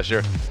playoffs last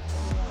year,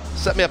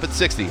 set me up at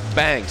 60.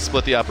 Bang,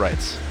 split the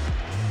uprights.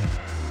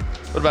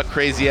 What about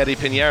Crazy Eddie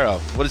Pinheiro?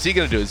 What is he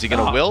going to do? Is he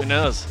going to wilt? Who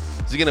knows?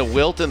 Is he going to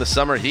wilt in the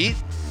summer heat?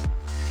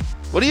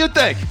 What do you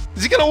think?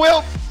 Is he going to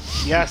wilt?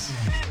 Yes.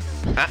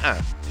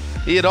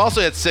 He had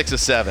also hit 6 of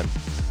 7.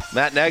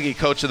 Matt Nagy,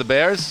 coach of the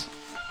Bears,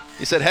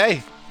 he said,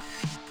 hey,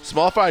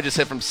 Small-Fry just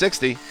hit from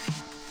 60.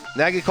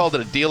 Nagy called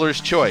it a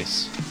dealer's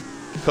choice.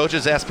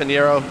 Coaches asked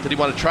Pinheiro, did he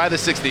want to try the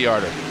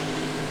 60-yarder?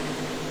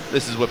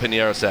 This is what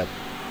Pinheiro said.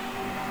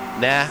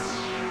 Nah,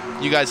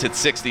 you guys hit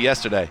 60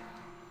 yesterday.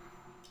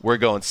 We're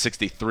going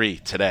 63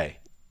 today.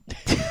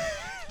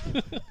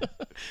 And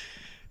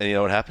you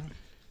know what happened?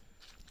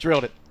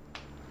 Drilled it.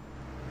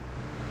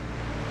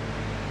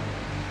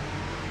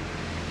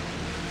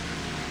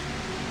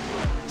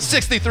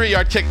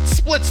 "63-yard kick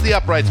splits the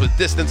uprights with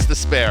distance to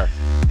spare.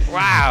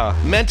 Wow.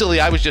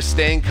 Mentally, I was just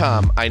staying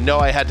calm. I know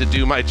I had to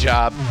do my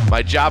job.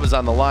 My job is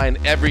on the line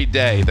every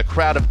day." The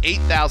crowd of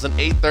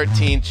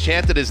 8,813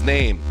 chanted his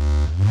name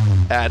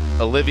at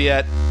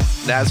Olivet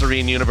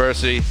Nazarene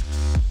University.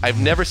 "I've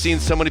never seen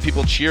so many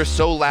people cheer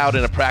so loud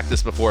in a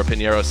practice before,"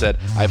 Pinheiro said.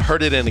 "I've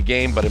heard it in a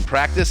game, but in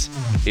practice,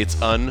 it's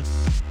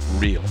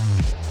unreal."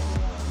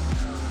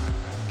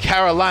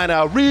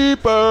 Carolina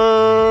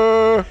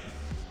Reaper.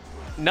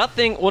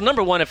 Nothing. Well,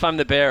 number one, if I'm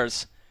the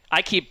Bears,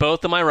 I keep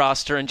both on my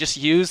roster and just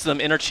use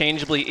them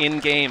interchangeably in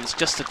games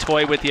just to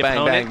toy with the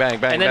opponent. Bang, bang,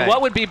 bang, and then bang.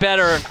 what would be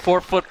better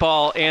for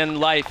football and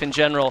life in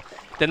general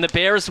than the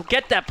Bears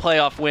get that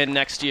playoff win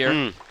next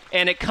year?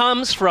 And it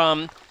comes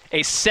from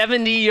a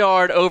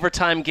 70-yard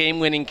overtime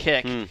game-winning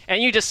kick.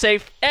 And you just say,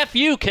 F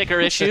you, kicker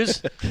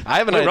issues.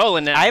 We're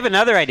rolling now. I have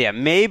another idea.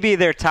 Maybe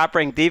their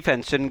top-ranked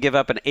defense shouldn't give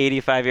up an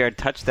 85-yard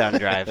touchdown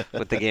drive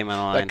with the game on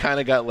the line. That kind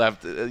of got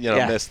left,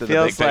 missed in the big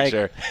feels like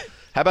picture.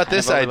 How about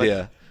this kind of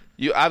idea?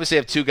 You obviously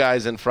have two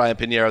guys in Fry and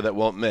Pinheiro that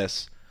won't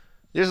miss.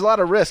 There's a lot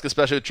of risk,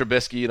 especially with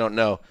Trubisky. You don't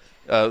know.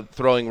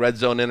 Throwing red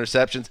zone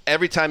interceptions.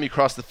 Every time you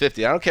cross the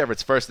 50, I don't care if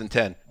it's 1st and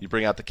 10, you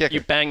bring out the kicker.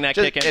 You bang that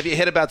kick in. If you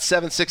hit about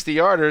 7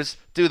 60-yarders,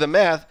 do the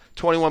math,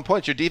 21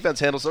 points, your defense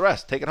handles the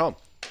rest. Take it home.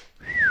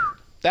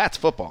 That's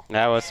football.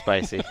 That was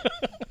spicy.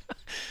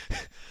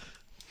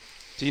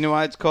 Do you know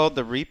why it's called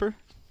the Reaper?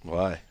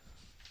 Why?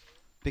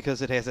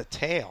 Because it has a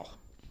tail.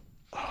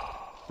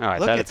 Oh, I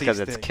thought it's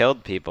because it's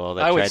killed people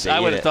that tried to eat I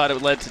would have it. thought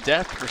it led to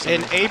death for some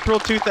In reason. April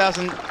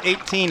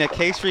 2018, a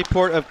case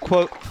report of,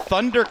 quote,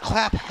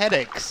 thunderclap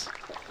headaches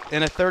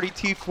in a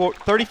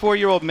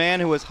 34-year-old man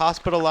who was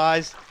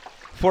hospitalized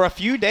for a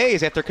few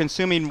days after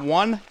consuming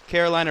one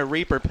Carolina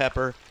Reaper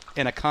pepper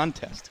in a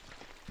contest.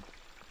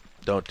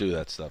 Don't do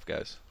that stuff,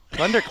 guys.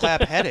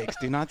 Thunderclap headaches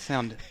do not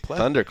sound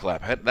pleasant.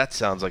 Thunderclap. That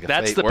sounds like a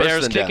That's fate the worse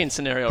Bears than kicking death.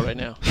 scenario right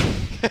now.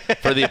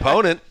 For the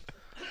opponent,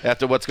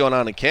 after what's going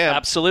on in camp.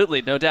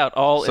 Absolutely, no doubt.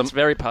 It's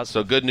very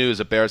positive. So good news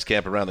at Bears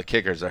camp around the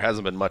kickers. There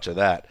hasn't been much of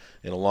that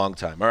in a long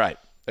time. All right,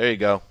 there you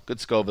go. Good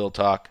Scoville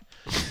talk.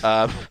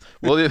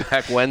 We'll be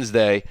back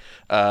Wednesday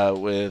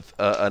with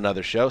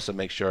another show, so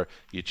make sure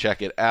you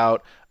check it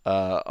out.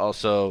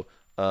 Also,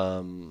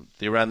 around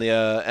the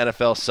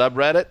NFL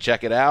subreddit,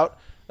 check it out.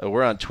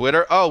 We're on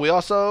Twitter. Oh, we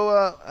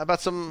also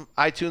about some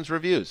iTunes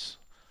reviews.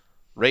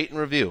 Rate and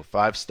review,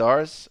 5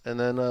 stars, and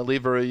then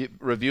leave a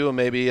review, and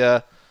maybe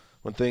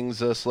when things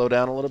slow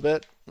down a little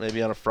bit,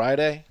 maybe on a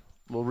Friday,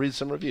 we'll read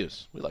some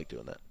reviews. We like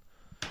doing that.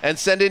 And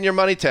send in your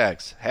money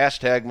tags.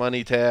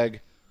 #MoneyTag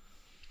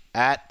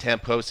at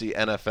Tamposi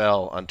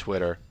NFL on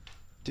Twitter.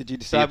 Did you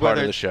Be a decide part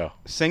whether of the show.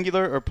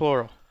 singular or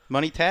plural?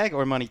 Money tag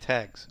or money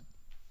tags?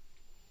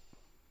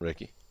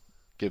 Ricky,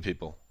 give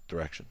people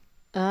direction.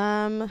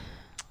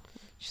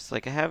 She's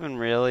like, I haven't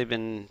really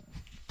been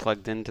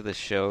plugged into the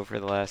show for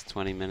the last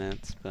 20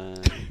 minutes,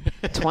 but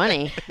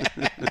 20.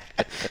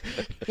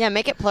 Yeah,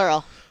 make it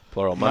plural.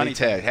 Plural. Money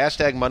tag.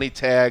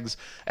 #MoneyTags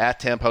at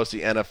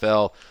Tamposi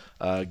NFL.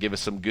 Give us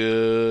some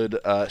good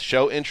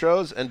show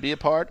intros and be a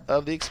part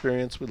of the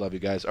experience. We love you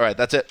guys. All right,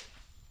 that's it.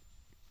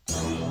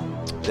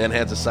 Dan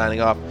Hansen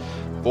signing off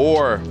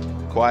for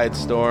Quiet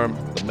Storm,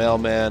 the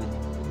mailman,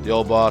 the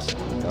old boss,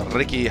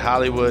 Ricky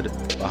Hollywood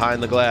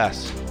behind the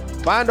glass.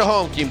 Find a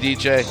home, Kim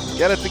DJ.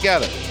 Get it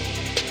together.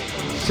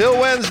 Till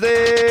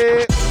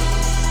Wednesday.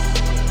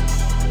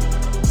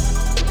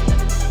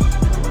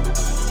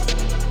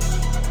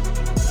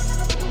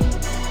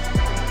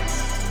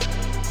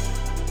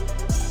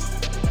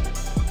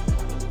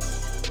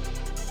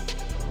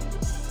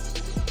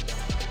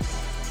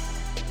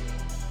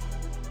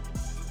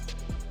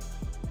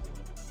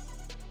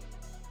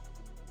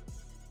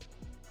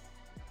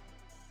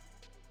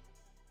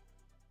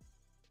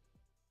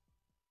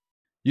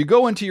 You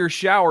go into your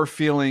shower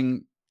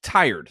feeling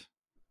tired,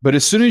 but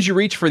as soon as you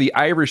reach for the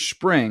Irish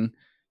Spring,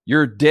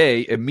 your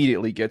day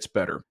immediately gets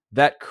better.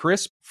 That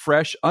crisp,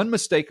 fresh,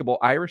 unmistakable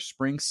Irish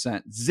Spring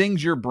scent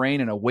zings your brain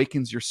and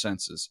awakens your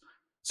senses.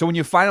 So when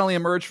you finally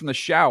emerge from the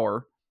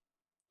shower,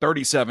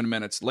 37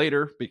 minutes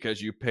later,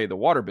 because you pay the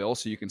water bill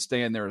so you can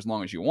stay in there as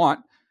long as you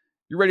want,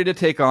 you're ready to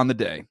take on the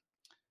day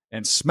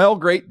and smell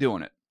great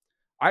doing it.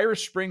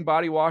 Irish Spring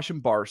Body Wash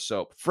and Bar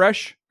Soap.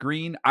 Fresh,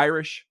 green,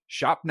 Irish.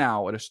 Shop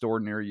now at a store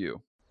near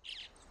you.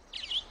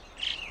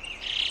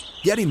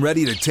 Getting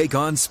ready to take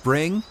on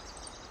spring?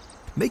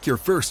 Make your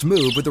first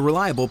move with the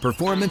reliable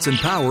performance and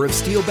power of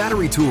Steel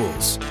battery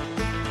tools.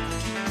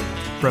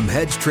 From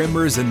hedge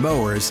trimmers and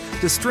mowers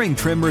to string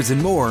trimmers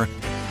and more,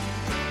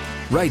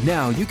 right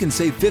now you can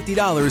save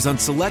 $50 on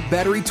select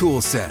battery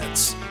tool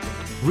sets.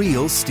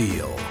 Real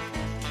Steel.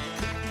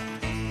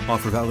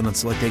 Offer valid on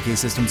select AK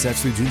system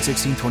sets through June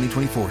 16,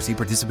 2024. See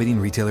participating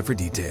retailer for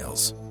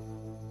details.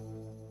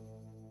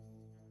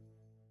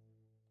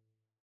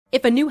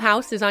 If a new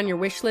house is on your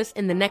wish list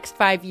in the next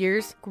 5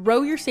 years,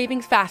 grow your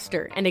savings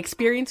faster and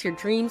experience your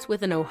dreams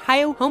with an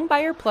Ohio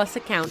Homebuyer Plus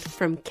account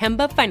from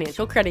Kemba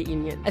Financial Credit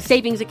Union. A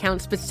savings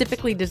account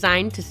specifically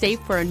designed to save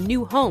for a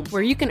new home,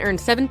 where you can earn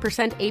 7%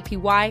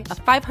 APY,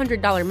 a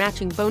 $500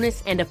 matching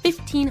bonus, and a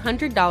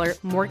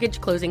 $1,500 mortgage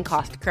closing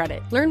cost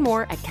credit. Learn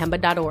more at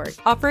Kemba.org.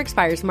 Offer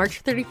expires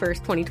March 31st,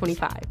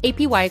 2025.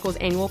 APY equals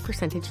annual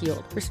percentage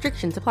yield.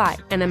 Restrictions apply.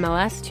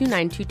 NMLS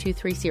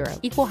 292230.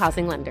 Equal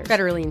housing lender.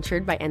 Federally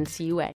insured by NCUA.